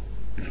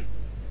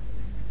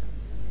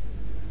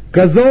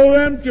که زه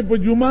ووایم چې په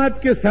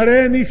جماعت کې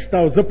سړی نشته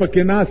او زه پکې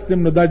ناست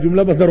یم نو دا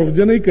جمله به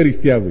دروغجنه وي که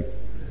رښتیا وي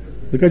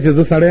ځکه چې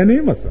زه سړی نه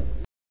یم اصلا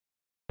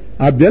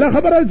اب بلا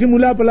خبر چې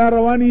مولا په لار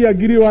رواني یا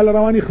ګيري والا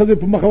رواني خزه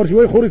په مخ ورشي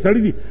وای خوري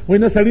سړی دي وای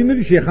نه سړی نه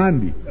دي شیخان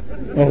دي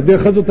او د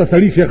خزو ته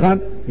سړی شیخان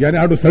یعنی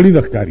اډو سړی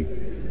دښکاری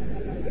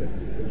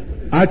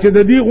اچ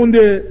د دې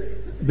غونډه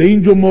د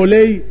انجو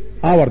مولای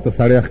اورته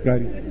سړی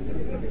ښکاری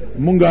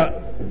مونږه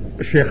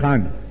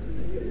شیخان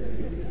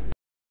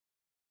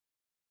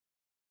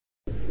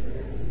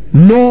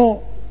نو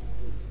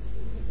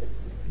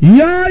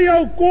یا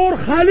یو کور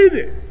خالی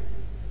دی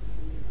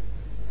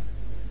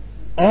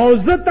او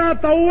زتا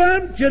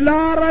تویم چې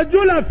لا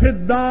رجل فی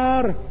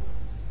الدار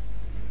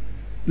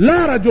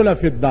لا رجل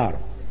فی الدار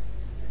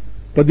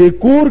په دې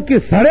کور کې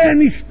سړی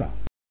نشته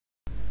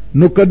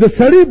نو که د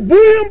سړي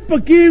بویم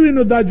پکې وي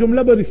نو دا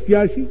جمله به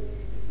رښتیا شي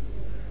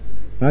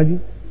ها جی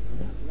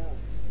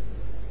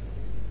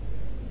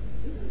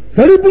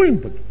سړي بویم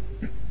پکې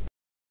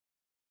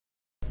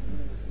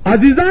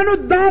عزیزانو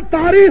دا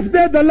تعریف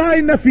دے د لا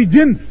نفی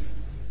جنس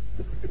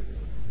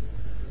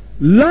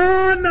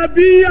لا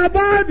نبی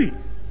آبادی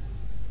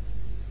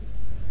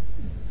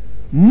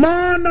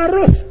ما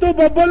نرست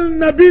ببل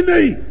نبی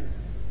نہیں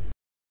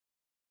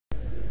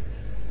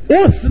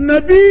اس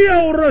نبی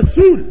اور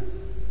رسول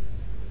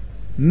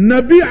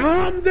نبی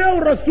عام دے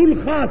اور رسول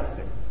خاص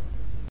دے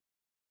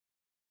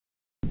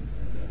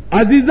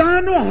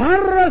عزیزانو ہر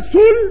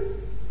رسول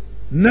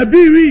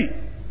نبی وی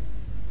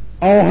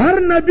اور ہر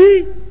نبی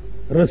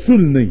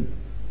رسول نہیں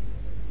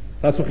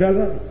تاسو خیال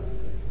را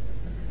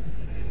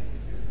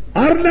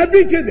ہر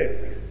نبی چے دے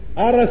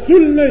اور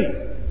رسول نہیں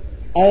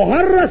اور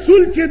ہر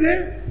رسول چے دے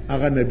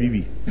اگر نبی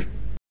بھی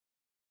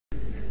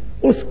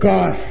اس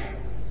کاش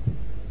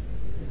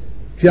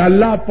چې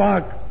اللہ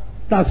پاک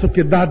تاسو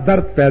کې دا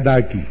درد پیدا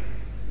کی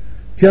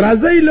چې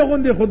راځي لوگوں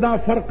دے خدا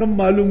فرق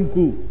معلوم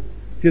کو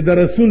چې د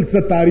رسول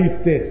څه تعریف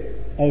ته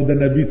او د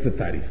نبی څه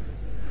تعریف ته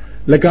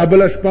لکه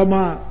بل شپه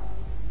ما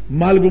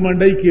مالګو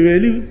منډی کې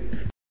ویلی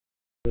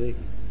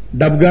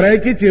ډبګرای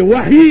کې چې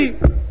وحی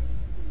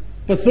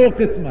په څو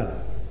قسمه ده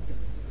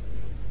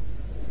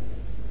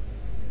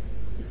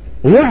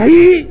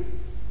وحی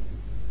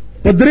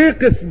په درې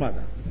قسمه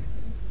ده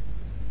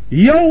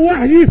یو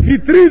وحی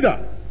فطری ده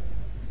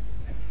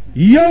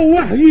یو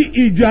وحی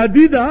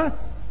ایجادی ده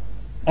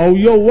او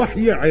یو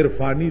وحی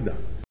عرفانی ده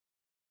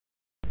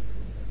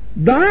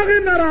دا هغې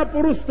نه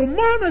راپرستو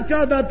ما نه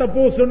چا دا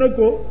تپوس نه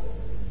کو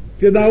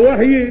چې دا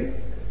وحی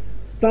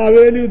تا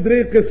ویلي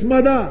درې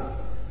قسمه ده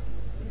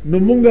نو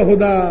مونږه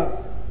خدا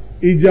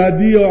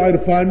ایجادی او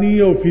عرفانی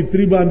او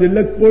فطری باندې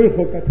لږ پوی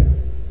خو کته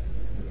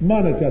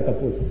ما نه چا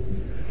تپوس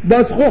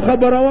بس خو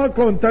خبره وا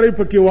کون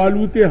طرف کې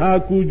والوته ها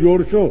کو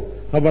جوړ شو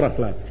خبر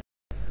اخلاص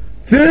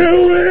څه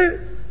وې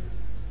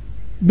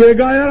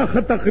بیگایا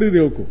خ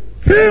تقریر وکړو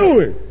څه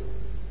وې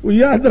او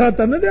یاد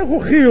راته نه دی خو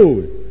خيو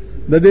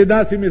د دې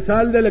داسې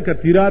مثال دی لکه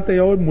تیرات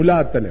یو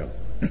مولا تلو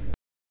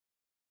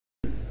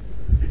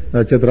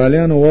دا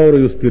چترالیانو واور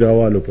یو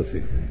ستیراوالو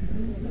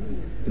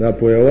پسې دا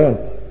پویوا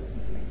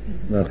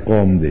دا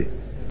قوم دی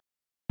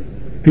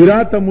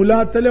تیرات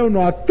مولا تلو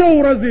نو اته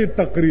ورځې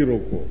تقریر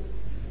وکړو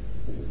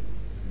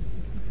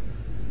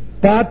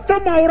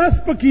پاتم اورس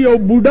پکې یو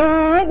بوډا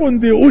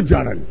غوندې او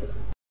جړل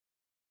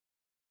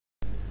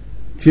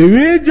چې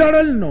وی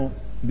جړل نو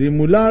د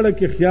مولاړه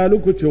کې خیال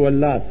وکړو چې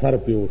والله سر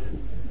په وشو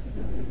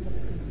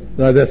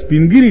دا د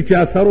سپینګری چې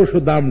اثر وشو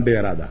دام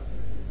ډیره ده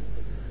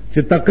چې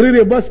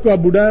تقریر بس کو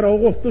بوډا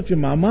راغوښتو چې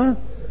ماما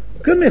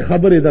کومه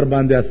خبره در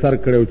باندې اثر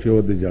کړو چې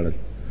و د جړل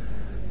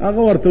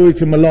هغه ورته وی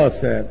چې ملا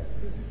صاحب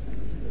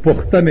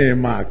پختنه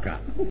ما کا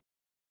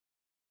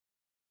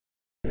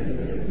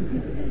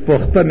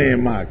پختنه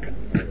ما کا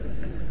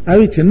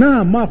اوی چې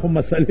نه ما خو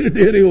مسئلې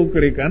ډېرې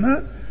وکړې که نه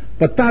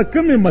په تا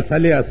کومې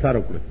مسئلې اثر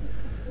وکړې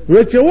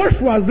وی چې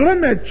وشوه زړه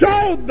مې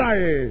چاود دی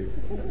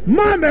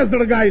ما مې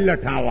زړګی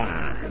لټاوه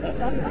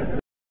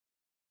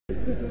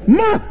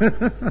ما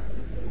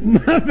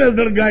مې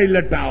زړګی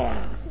لټاوه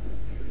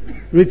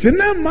وی چې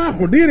نه ما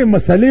خو ډېرې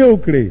مسئلې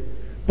وکړې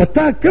په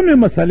تا کومې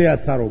مسئلې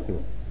اثر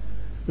وکړو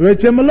وی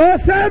چې ملا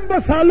صاحب به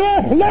سالو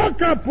خلا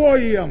کا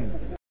پویم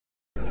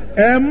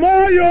ما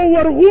یو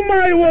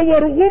ورغومی و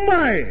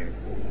ورغومی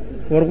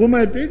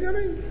ورغومی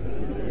پیژنئ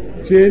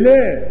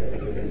چیلې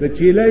د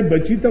چیلې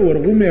بچی ته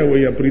ورغومی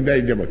وایي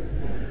اپریدای جبک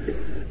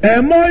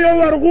ما یو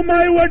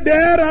ورغومی و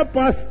ډېره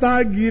پستا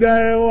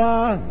ګیری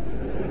وه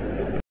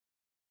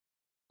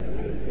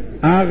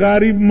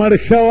غریب مړ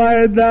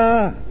شوی ده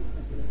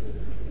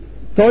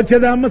تو چې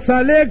دا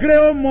مسالې کړې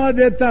و ما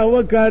دې ته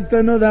وکاته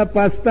نو دا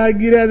پاستا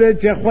ګیره دی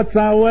چې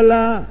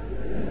خوڅاوله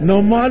نو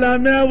مالا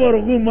مې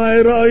ورغومی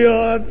را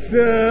یاد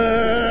شه.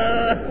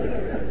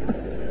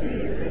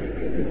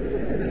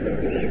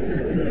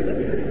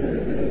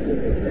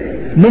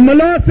 نو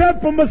ملا صاحب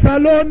په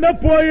مسالو نه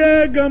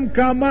پوهېږم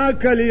کاما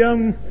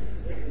کلیم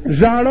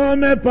ژاړو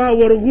مې په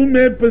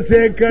ورغومې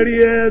پسې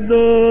کړې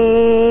دو.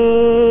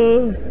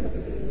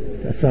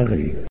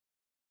 سغی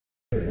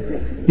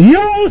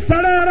یو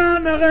سړی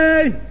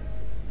رانغی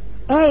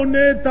او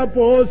نه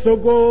تپوس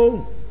وکړو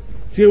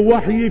چې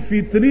وحی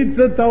فطري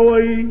څه ته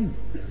وایي،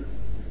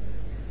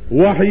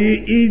 وحی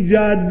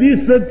ایجادي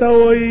څه ته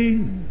وایي،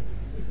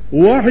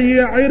 وحی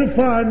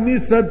عرفاني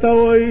څه ته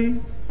وایي.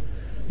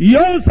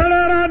 یو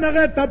سړی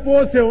رانغی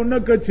تپوس یې ونه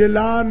کړ چې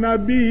لا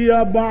نبی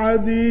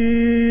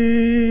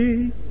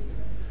بعدي،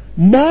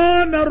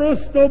 ما نه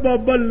رستو به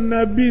بل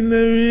نبي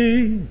نه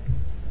وي.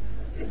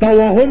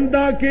 توهم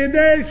دا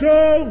کېدی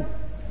شو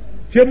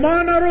چې ما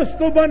نه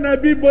رستو به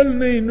نبي بل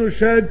نه نو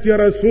شاید چې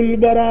رسول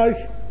به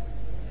راشي.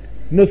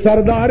 نو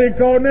سردار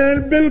کونین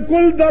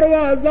بالکل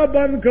دروازه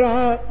بند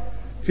کړه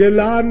چې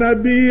لا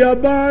نبی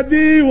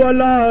بعدي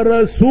ولا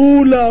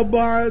رسول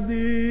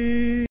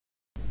بعدي.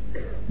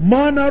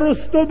 ما نه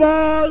رستو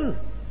به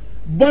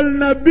بل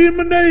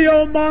نبیم نه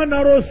او ما نه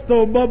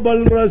رستو به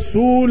بل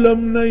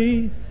رسولم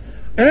نه.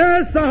 اے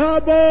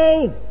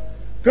صحابو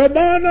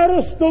کما نه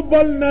رستو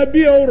بل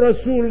نبی او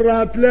رسول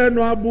راتلی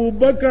نو ابو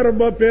بکر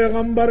به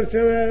پیغمبر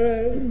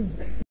شوی،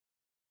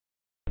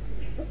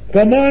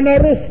 کما نه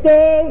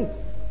رستو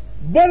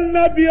بل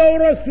نبی او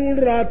رسول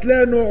راتلی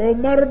نو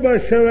عمر به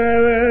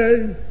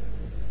شوی،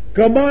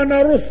 کما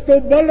نه رستو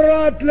بل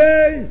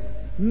راتلی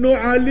نو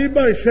علی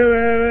به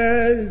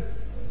شوی.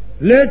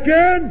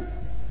 لیکن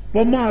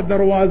په ما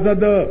دروازه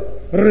د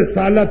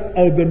رسالت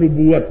او د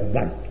نبوت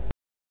بند.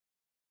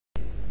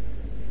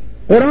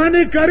 قرآن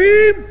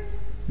کریم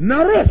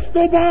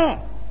نرستو با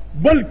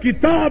بل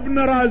کتاب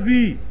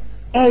نرازی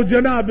او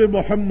جناب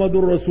محمد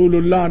رسول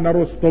اللہ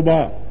نرستو با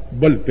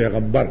بل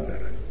پیغمبر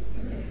نرازی.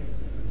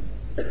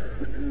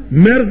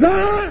 مرزا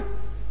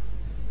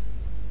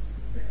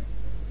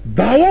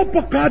دعوی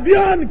پا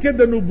قادیان کے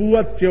د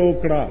نبوت چے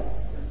اکڑا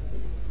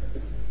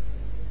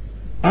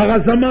اغا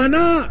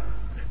زمانہ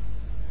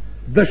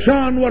د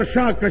شانور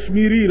شاہ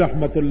کشمیری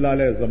رحمت اللہ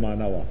علیہ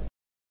زمانہ وا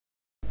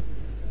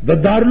د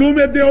دارالعلوم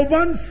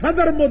دیوبند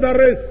صدر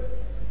مدرس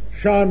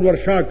شانور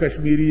شاہ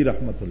کشمیری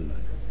رحمت اللہ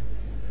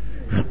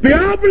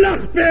خپیاب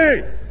لخ پہ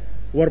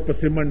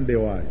ورپسې منډې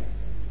وای،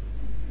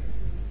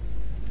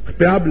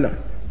 خپیاب لخ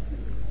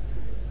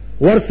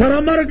ورسره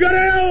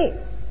ملګری و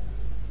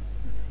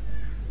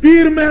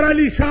پیر مهر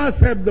علي شاه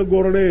صاحب د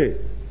ګورډې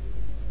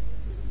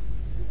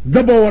د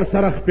به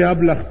ورسره خپیاب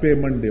لخ پہ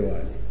منډې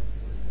وای.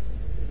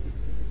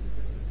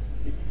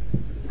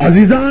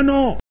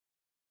 عزیزانو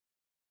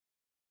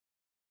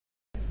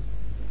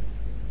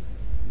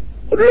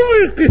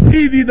لوی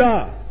قصې دي دا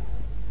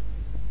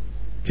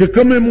چې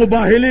کومې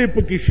مباهلې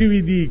پکې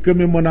شوي دي،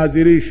 کومې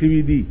مناظرې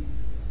شوي دي.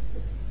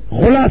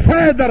 خلاصه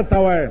یې درته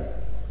وایم.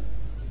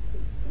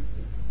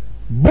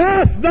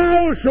 باس دا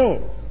وشو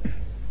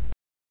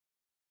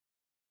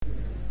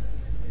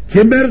چې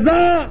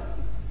مرزا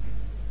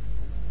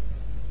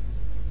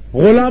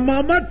غلام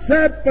محمد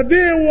صاحب په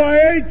دې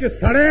وایي چې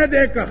سړی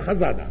دی که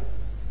ښځه ده.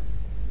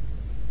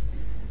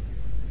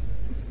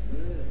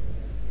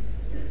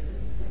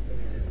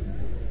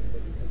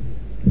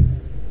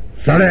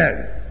 سړی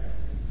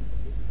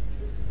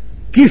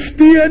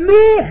کشتی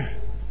نوح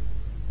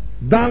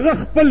داغه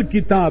خپل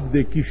کتاب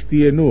دی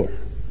کشتی نوح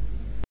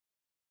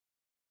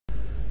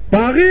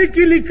پاغې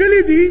کې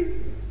لیکلي دي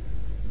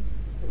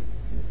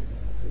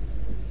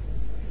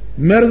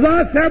مرزا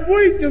صاحب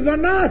وایي چې زه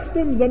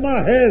ناستم زما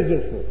حیض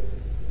وشو.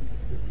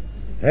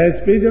 حیض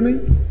پیژنئ؟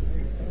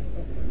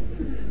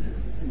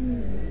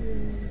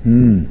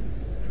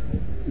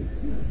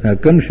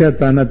 کم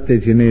شیطانت ته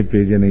چې نه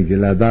پیژنئ چې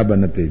لا دا به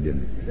نه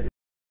پیژنئ.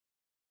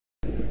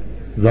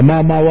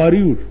 زما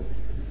ماواری وشو.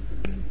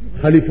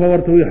 خلیفہ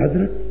ورته وی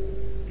حضرت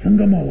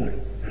څنګه ماواری؟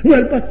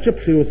 ویل بس چپ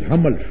شي اوس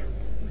حمل شو،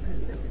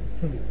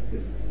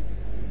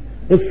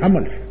 اوس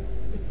حمل شو.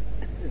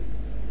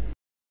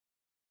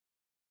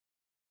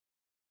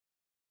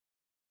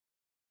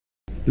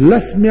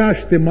 لس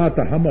میاشتې ما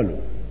ته حمل و،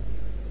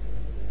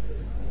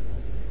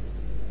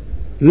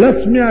 لس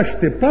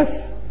میاشتې پس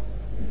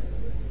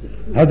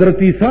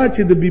حضرت عیسی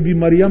چې د بیبي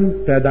مریم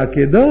پیدا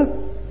کېده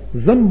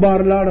زم بار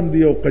لاړم د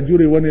یو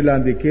قجورې ونې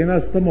لاندې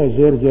کېناستم او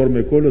زور زور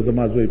مې کولو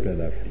زما زوی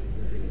پیدا شو.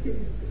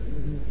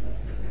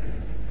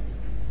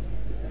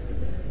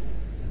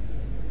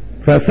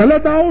 فیصله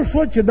دا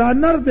وشوه چې دا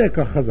نر دی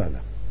که ښځه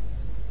ده.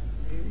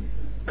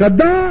 که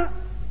دا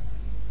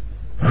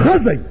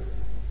ښځه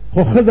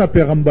خو ښځه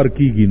پیغمبر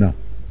کیږي نه،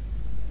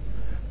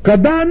 که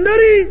دا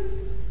نری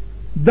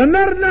د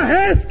نر نه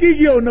حیث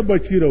کیږي او نه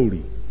بچی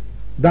راوړي.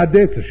 دا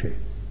دی څه شی؟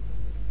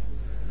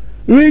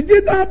 وی جی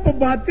دا په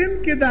باطن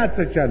کې دا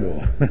څه چلو.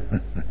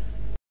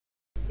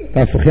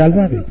 تاسو خیال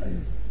راغی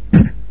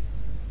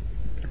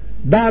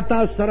دا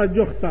تاسو سره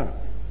جوخته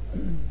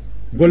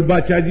ګل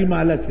باچاجي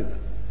ماله چې ده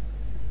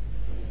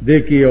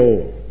دیکھی یو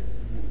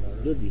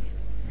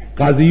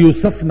قاضی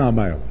یوسف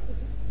نامه یو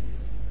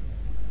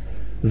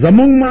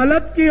زمونږ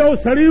مالت کې یو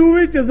سړی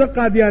ووی چې زه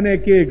قادیانی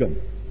کېږم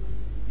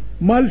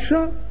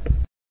مالشه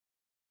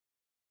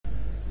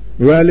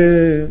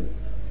ویلې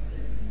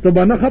ته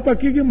به نه خفه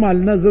کېږې مال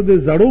نه زه د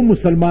زړو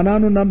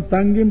مسلمانانو نه هم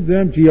تنګ یم زه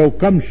یم چې یو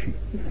کم شي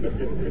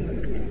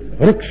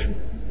ورک شي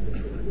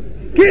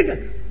کېږه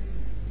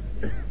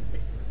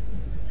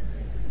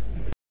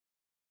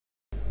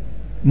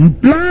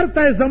پلار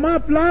ته زما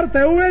پلار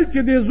ته وویل چې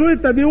دې زوی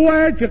ته دې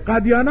ووایه چې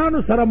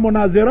قادیانانو سره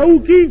مناظره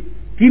وکړي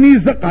کینی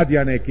زه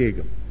قادیانی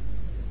کېږم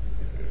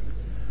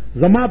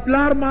زما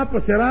پلار ما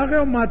پسې راغی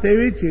او ما ته یې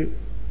وی چې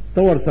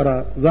ته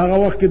ورسره زه هغه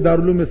وخت کې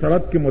دارالعلوم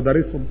سرحد کې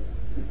مدرس وم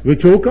وی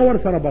چې وکړه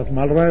ورسره بس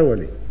مال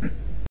رایولې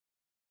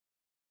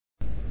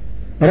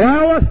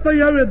راوسته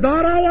یو دا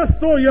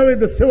راوستو یو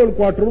د سیول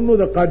کوارټرونو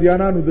د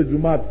قادیانانو د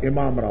جماعت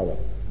امام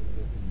راوست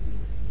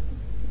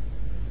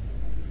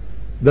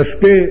د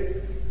شپې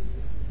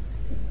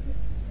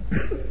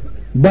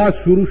بات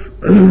شروع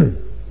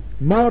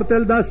ما ورته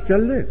ویل داسې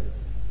چل دی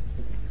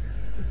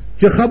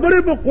چې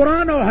خبرې به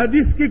قرآن او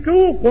حدیث کې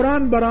کوو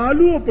قرآن به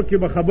رالو او پکې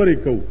به خبرې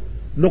کوو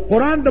نو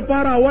قرآن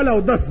دپاره اول او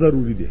دس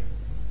ضروري دی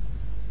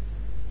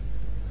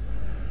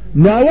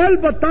نو اول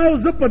به تاو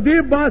زه په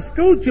دې باس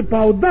کوو چې په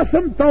اودس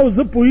هم تاو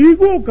زه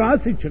پوهېږو که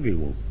هسې چغې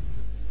وو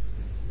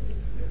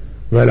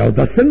ویل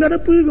اودس څنګه نه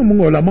پوهېږو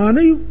موږ علما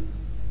نه یو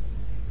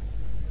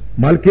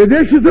مال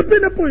کېدی شي زه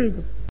پرې نه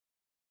پوهېږم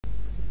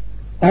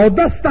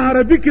اودس ته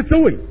عربي کې څه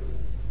وایي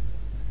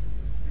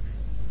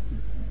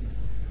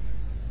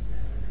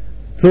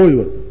څه وایي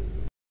ورته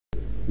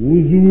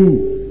وضو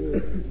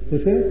څه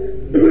شی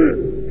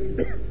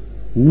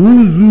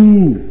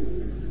وضو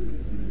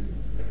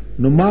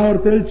نو ما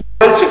ورته ویل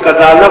چې که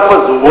دا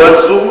لفظ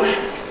وضو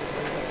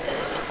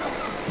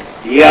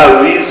یا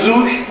وضو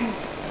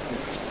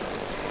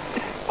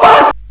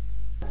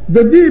د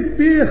دې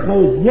پیښ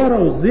او زور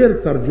او زیر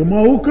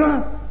ترجمه وکړه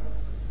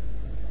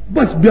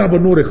بس بیا به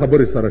نورې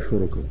خبرې سره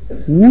شروع کړو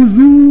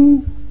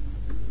وضو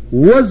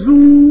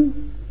وضو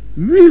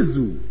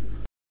وضو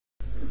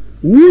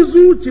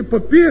وضو چې په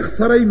پیښ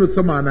سره یې نو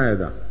څه معنی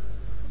ده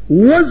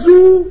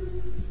وضو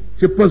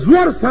چې په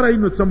زور سره یې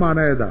نو څه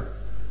معنی ده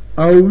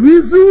او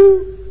وضو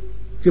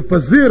چې په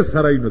زیر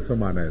سره یې نو څه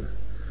معنی ده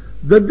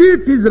د دې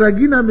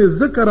تیزرګي نه مې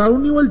ذکر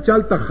راونیول چې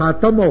هلته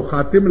خاتم او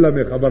خاتم له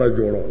مې خبره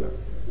جوړوله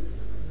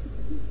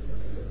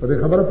په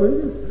دې خبره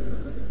پوهېږې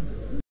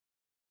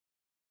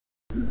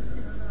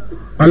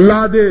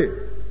الله دې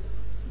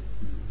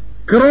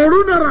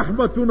کروڑونه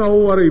رحمتونه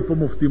وورئ په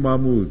مفتی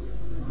محمود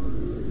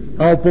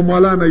او په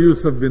مولانا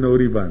یوسف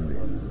بنوري باندې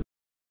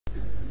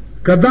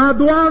که دا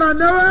دواړه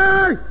نه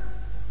وی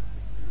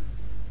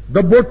د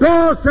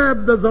بوټو صاحب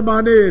د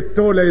زمانې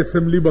ټوله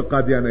اسمبلي به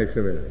قادیانی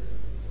شوی دی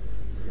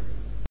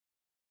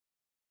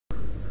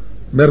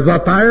مرزا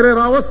طاهر یې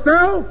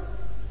راوستی و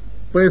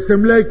په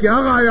اسمبلی کې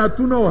هغه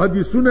آیاتونه او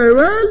حدیثونه یې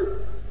ویل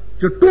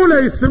چې ټوله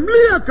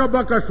اسمبلي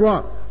اکبکه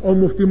شوه او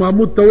مفتی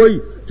محمود ته وایي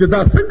چې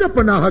دا څنګه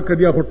په ناحقه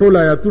دي خو ټول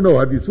آیاتونه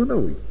او حدیثونه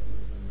وایي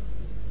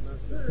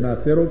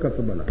ناصر و که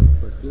څه بله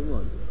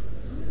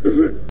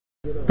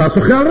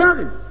تاسو خیال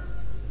راغی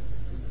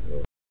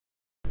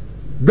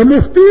د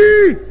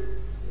مفتی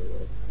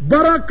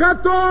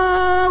برکتو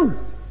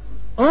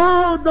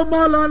او د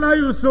مولانا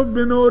یوسف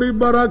بنوري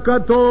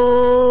برکتو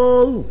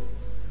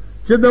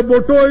چې د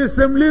بوټو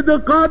اسمبلی د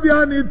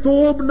قادیانی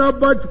توب نه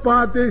بچ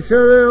پاتې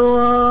شوی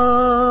وه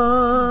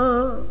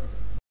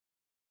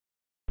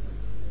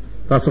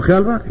تاسو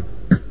خیال راغی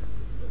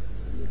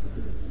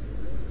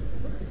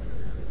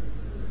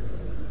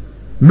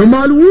نو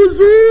مال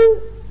وضو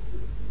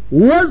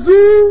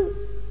وضو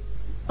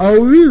او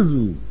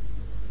وضو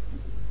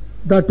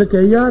دا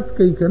ټکی یاد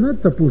کوي که نه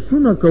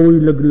تپوسونه کوئ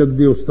لږ لږ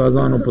دی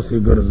استادانو پسې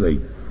ګرځئ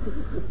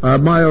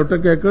ما یو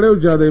ټکی کړی و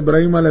چې د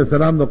ابراهیم علیه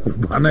السلام د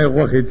قربانۍ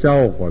غوښې چا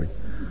وخوړې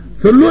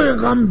څه لوی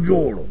غم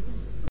جوړ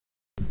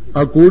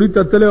اکوړي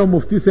ته تللی او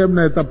مفتي صاحب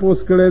نه یې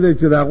تپوس کړی دی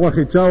چې دا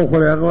غوښې چا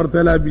وخوړې هغه ورته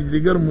ویلی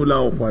بجلي ګر مولا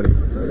وخوړې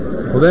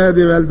خدای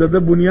دې ویل د ده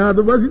بنیاد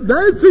بس دا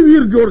یې څه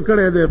ویر جوړ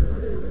کړی دی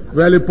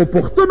ویلې په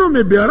پښتنو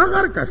مې بیړه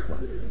غرقه شوه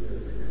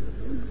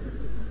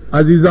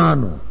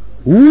عزیزانو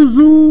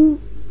وضو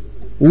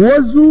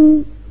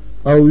وضو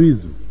او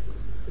وضو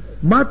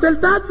ما تل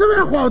دا څه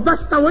وی خو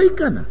اودس ته وایي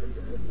که نه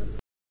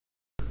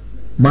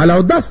مال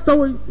اودس ته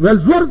وایي ویل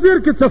زور زیر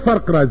کې څه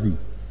فرق راځي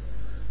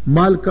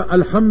مال که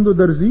الحمد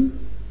درځي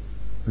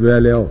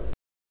ویلی او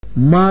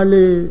مال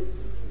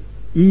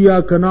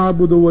ایاک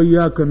نعبد و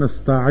ایاک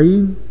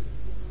نستعین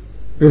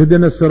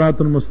اهدنا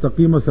الصراط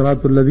المستقیم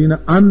صراط الذین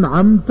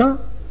انعمت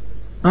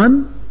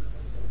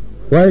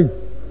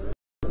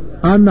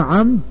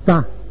انعمت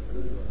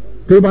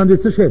تی باندې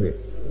څه شی دی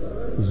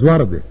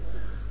زور دی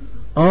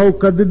او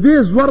که د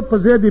دې زور په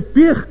ځای دې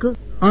پیښ که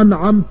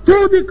انعمتو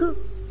دې که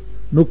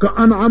نو که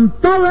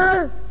انعمته وی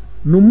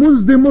نو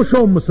مونځ دې مو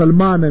شو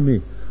مسلمانه مې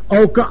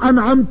او که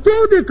انعمتو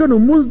دې که نو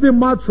مونځ دې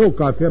مات شو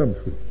کافرم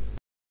شو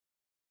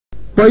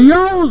په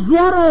یو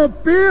زور او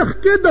پیښ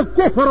کې د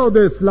کفر او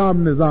د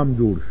اسلام نظام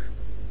جوړ شي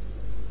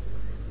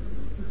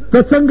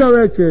ته څنګه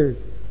وی چې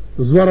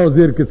زور او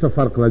زیر کې څه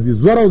فرق راځي؟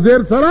 زور او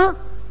زیر سره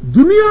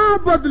دنیا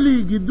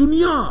بدلیږي.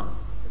 دنیا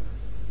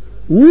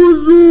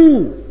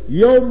وضو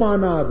یو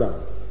معنا ده،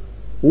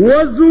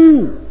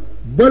 وضو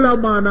بلا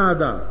معنا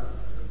ده،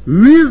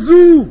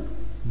 وضو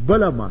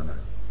بلا معنا.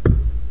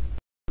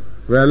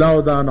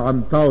 ویلاو دا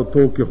انعمتاو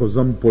تو کې خو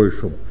زم پوه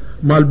شم،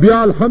 مال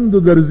بیا الحمد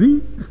درځي.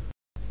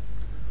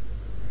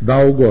 دا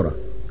وګوره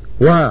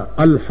و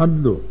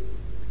الحمد و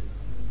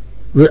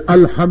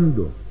الحمد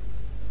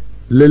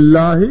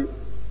لله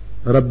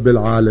رب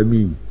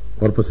العالمین،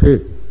 ورپسې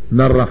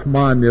نر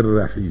الرحمن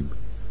الرحیم.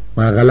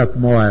 ما غلط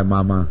مو وای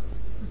ماما،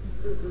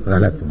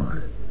 غلط مو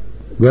وای.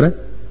 ګوره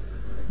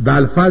دا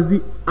الفاظ دي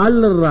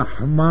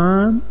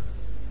الرحمن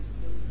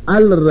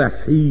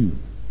الرحیم،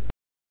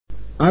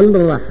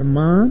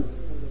 الرحمن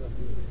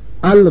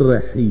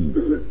الرحیم.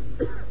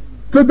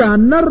 ته دا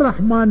نر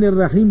الرحمن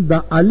الرحیم دا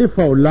الف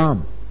او لام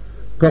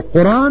که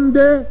قرآن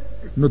دے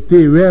نو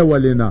تی وی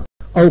ولی نا،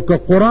 او که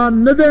قرآن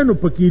ندے نو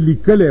پکی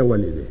لکلے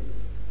ولی دے.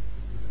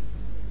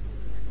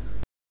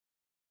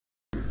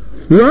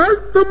 ویل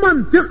تو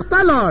منطق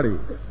تلاری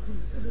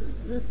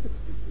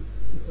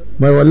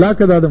میں واللہ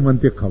که دا دا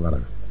منطق خبر دا،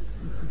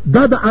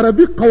 دا دا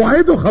عربی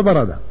قواعد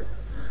خبر دا.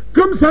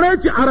 کم سڑے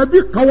چی عربی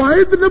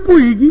قواعد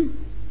نپوئی گی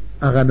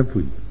اغا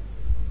نپوئی،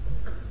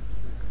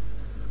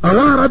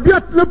 اغا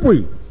عربیت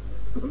نپوئی.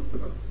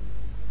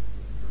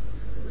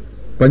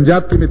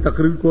 پنجاب کی میں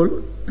تقریر کول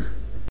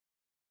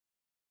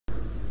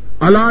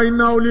الا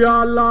ان اولیاء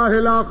اللہ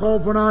لا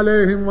خوف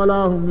علیہم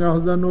ولا هم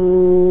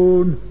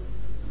یحزنون.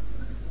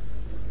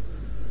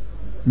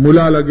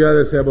 ملا لگیا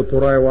دے صاحب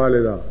ترائے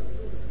والدہ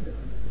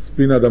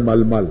سپینہ دا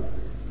ململ.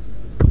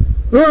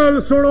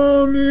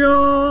 سنو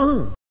میاں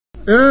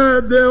اے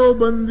دیو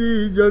بندی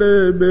جڑے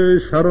بے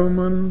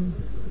شرمن،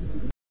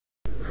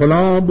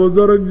 فلاں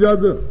بزرگ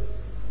جد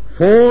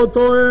فوت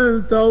ہوئے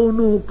تا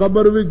انہوں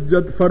قبر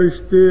وجد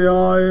فرشتے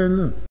آئین،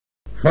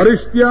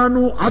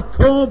 فرشتیانو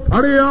اتھوں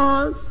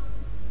پھڑیاس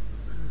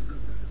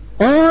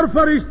اور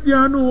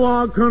فرشتیانو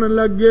آکھن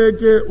لگے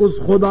کہ اس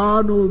خدا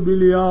نو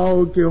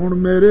بلیاؤ کہ ہن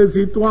میرے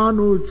سی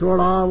توانو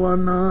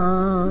چھوڑاونا.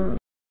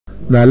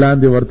 لالان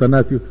دے ورطنا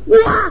سی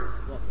واہ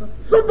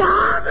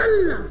سبحان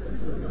اللہ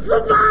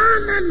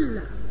سبحان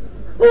اللہ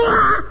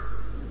واہ.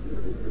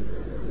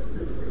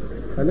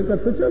 حلقہ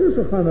سچا بھی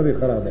سخانہ بھی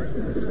خراب ہے.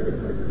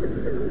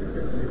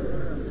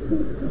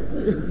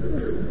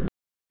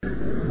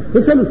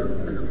 چلو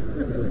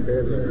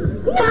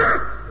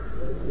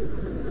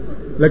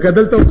لکه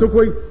دلته اوس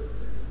کوئی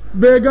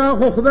بیگا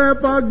خو خدای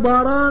پاک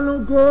بارانو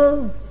کو،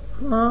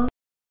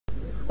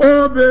 او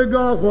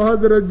بیگا خو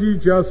حضرت جی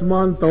چې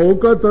اسمان ته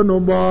وکته نو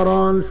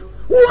باران شو.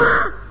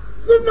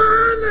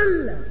 سبحان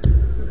اللہ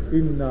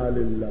انا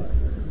للہ.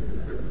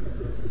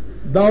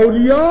 دا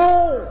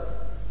اولیاء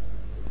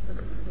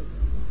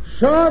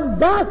شان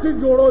داسې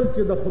جوړول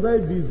چې د خدای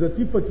بې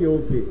عزتي پکې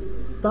وکړي.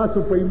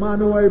 تاسو په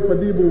ایمان وای په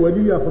دې به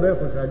ولی یا خدای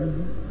خوشحالي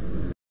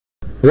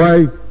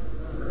وای.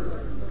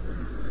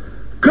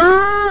 که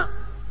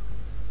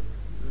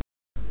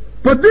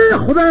په دې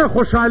خدای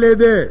خوشحاله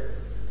دی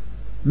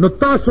نو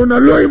تاسو نه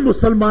لوی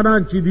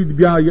مسلمانان چې دي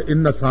بیا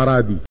نصارا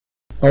دي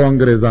او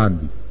انګریزان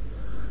دي.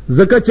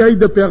 ځکه چې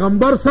د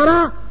پیغمبر سره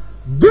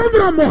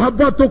دومره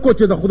محبت وکړو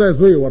چې د خدای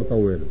زوی ورته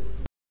وویل.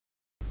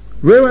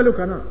 ویلو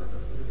که نه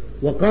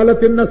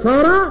وقالت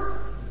النصارى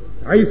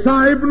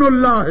عیسی ابن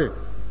الله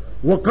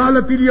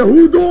وقالت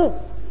اليهود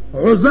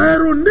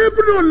عزیر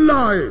ابن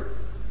الله.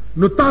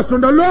 نو تاسو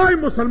نه لوی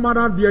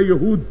مسلمانان بیا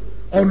یهود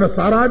او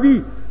نصارا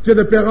دي چې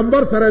د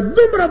پیغمبر سره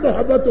دومره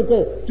محبت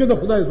وکړو چې د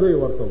خدای زوی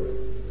ورته وویل.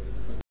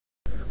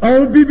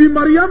 او بی بی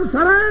مریم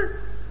سره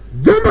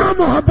دومره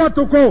محبت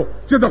وکړو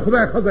چې د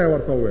خدای ښځه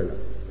ورته وویل.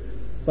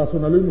 تاسو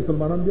نه لوی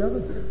مسلمانان بیا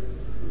نه.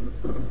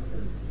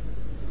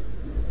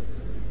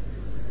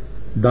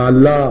 دا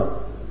الله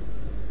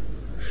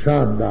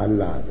شان دا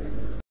الله دی.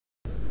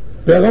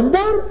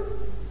 پیغمبر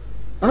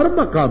هر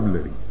مقام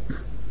لري،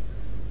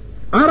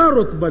 هر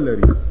رتبه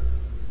لري،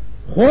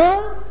 خو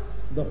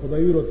د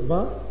خدای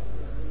رتبه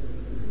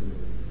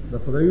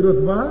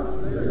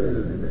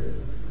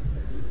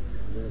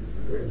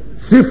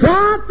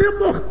صفات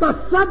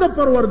مختصه د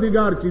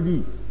پروردگار چې دي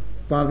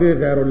پاغه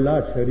غیر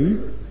الله شریک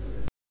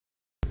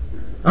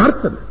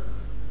ارڅ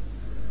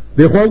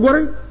دیکھو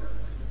وګورئ.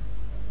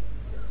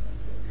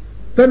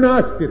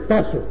 تناستی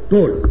تاسو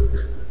ټول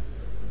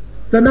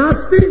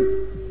تناستی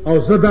او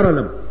زه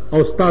درلم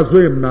او ستا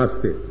زویم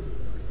ناستی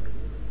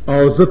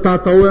او زه تا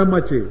ته ووایم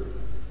چې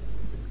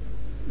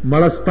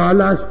مړه ستا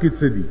لاس کې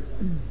څه دي،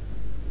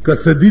 که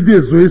څه دي دې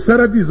زوی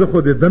سره دي زه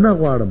خو دې ده نه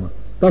غواړم.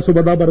 تاسو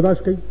به دا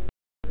برداشت کوئ؟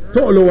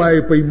 ټول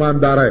وایئ په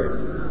ایماندارۍ.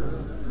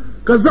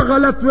 که زه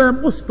غلط وایم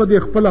اوس په دې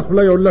خپله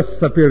خوله یو لس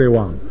څپېړې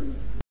وام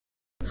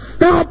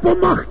ستا په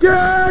مخ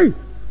کې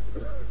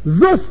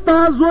زه ستا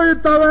زوی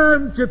ته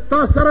وایم چې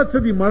تا سره څه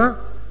دي مړه،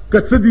 که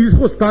څه دي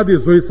خو ستا دې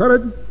زوی سره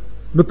دي.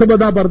 نو ته به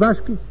دا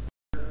برداشت کړي؟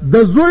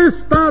 د زوی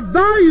ستا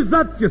دا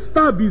عزت چې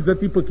ستا بې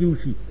عزتي پکې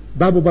وشي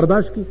دا به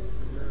برداشت کړي؟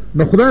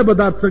 نو خدای به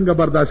دا څنګه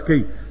برداشت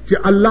کوي چې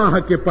اللہ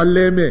کے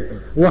پلے میں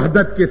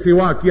وحدت کے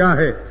سوا کیا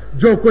ہے،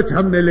 जो कुछ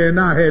हमने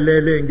लेना है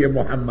ले लेंगे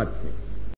मोहम्मद से।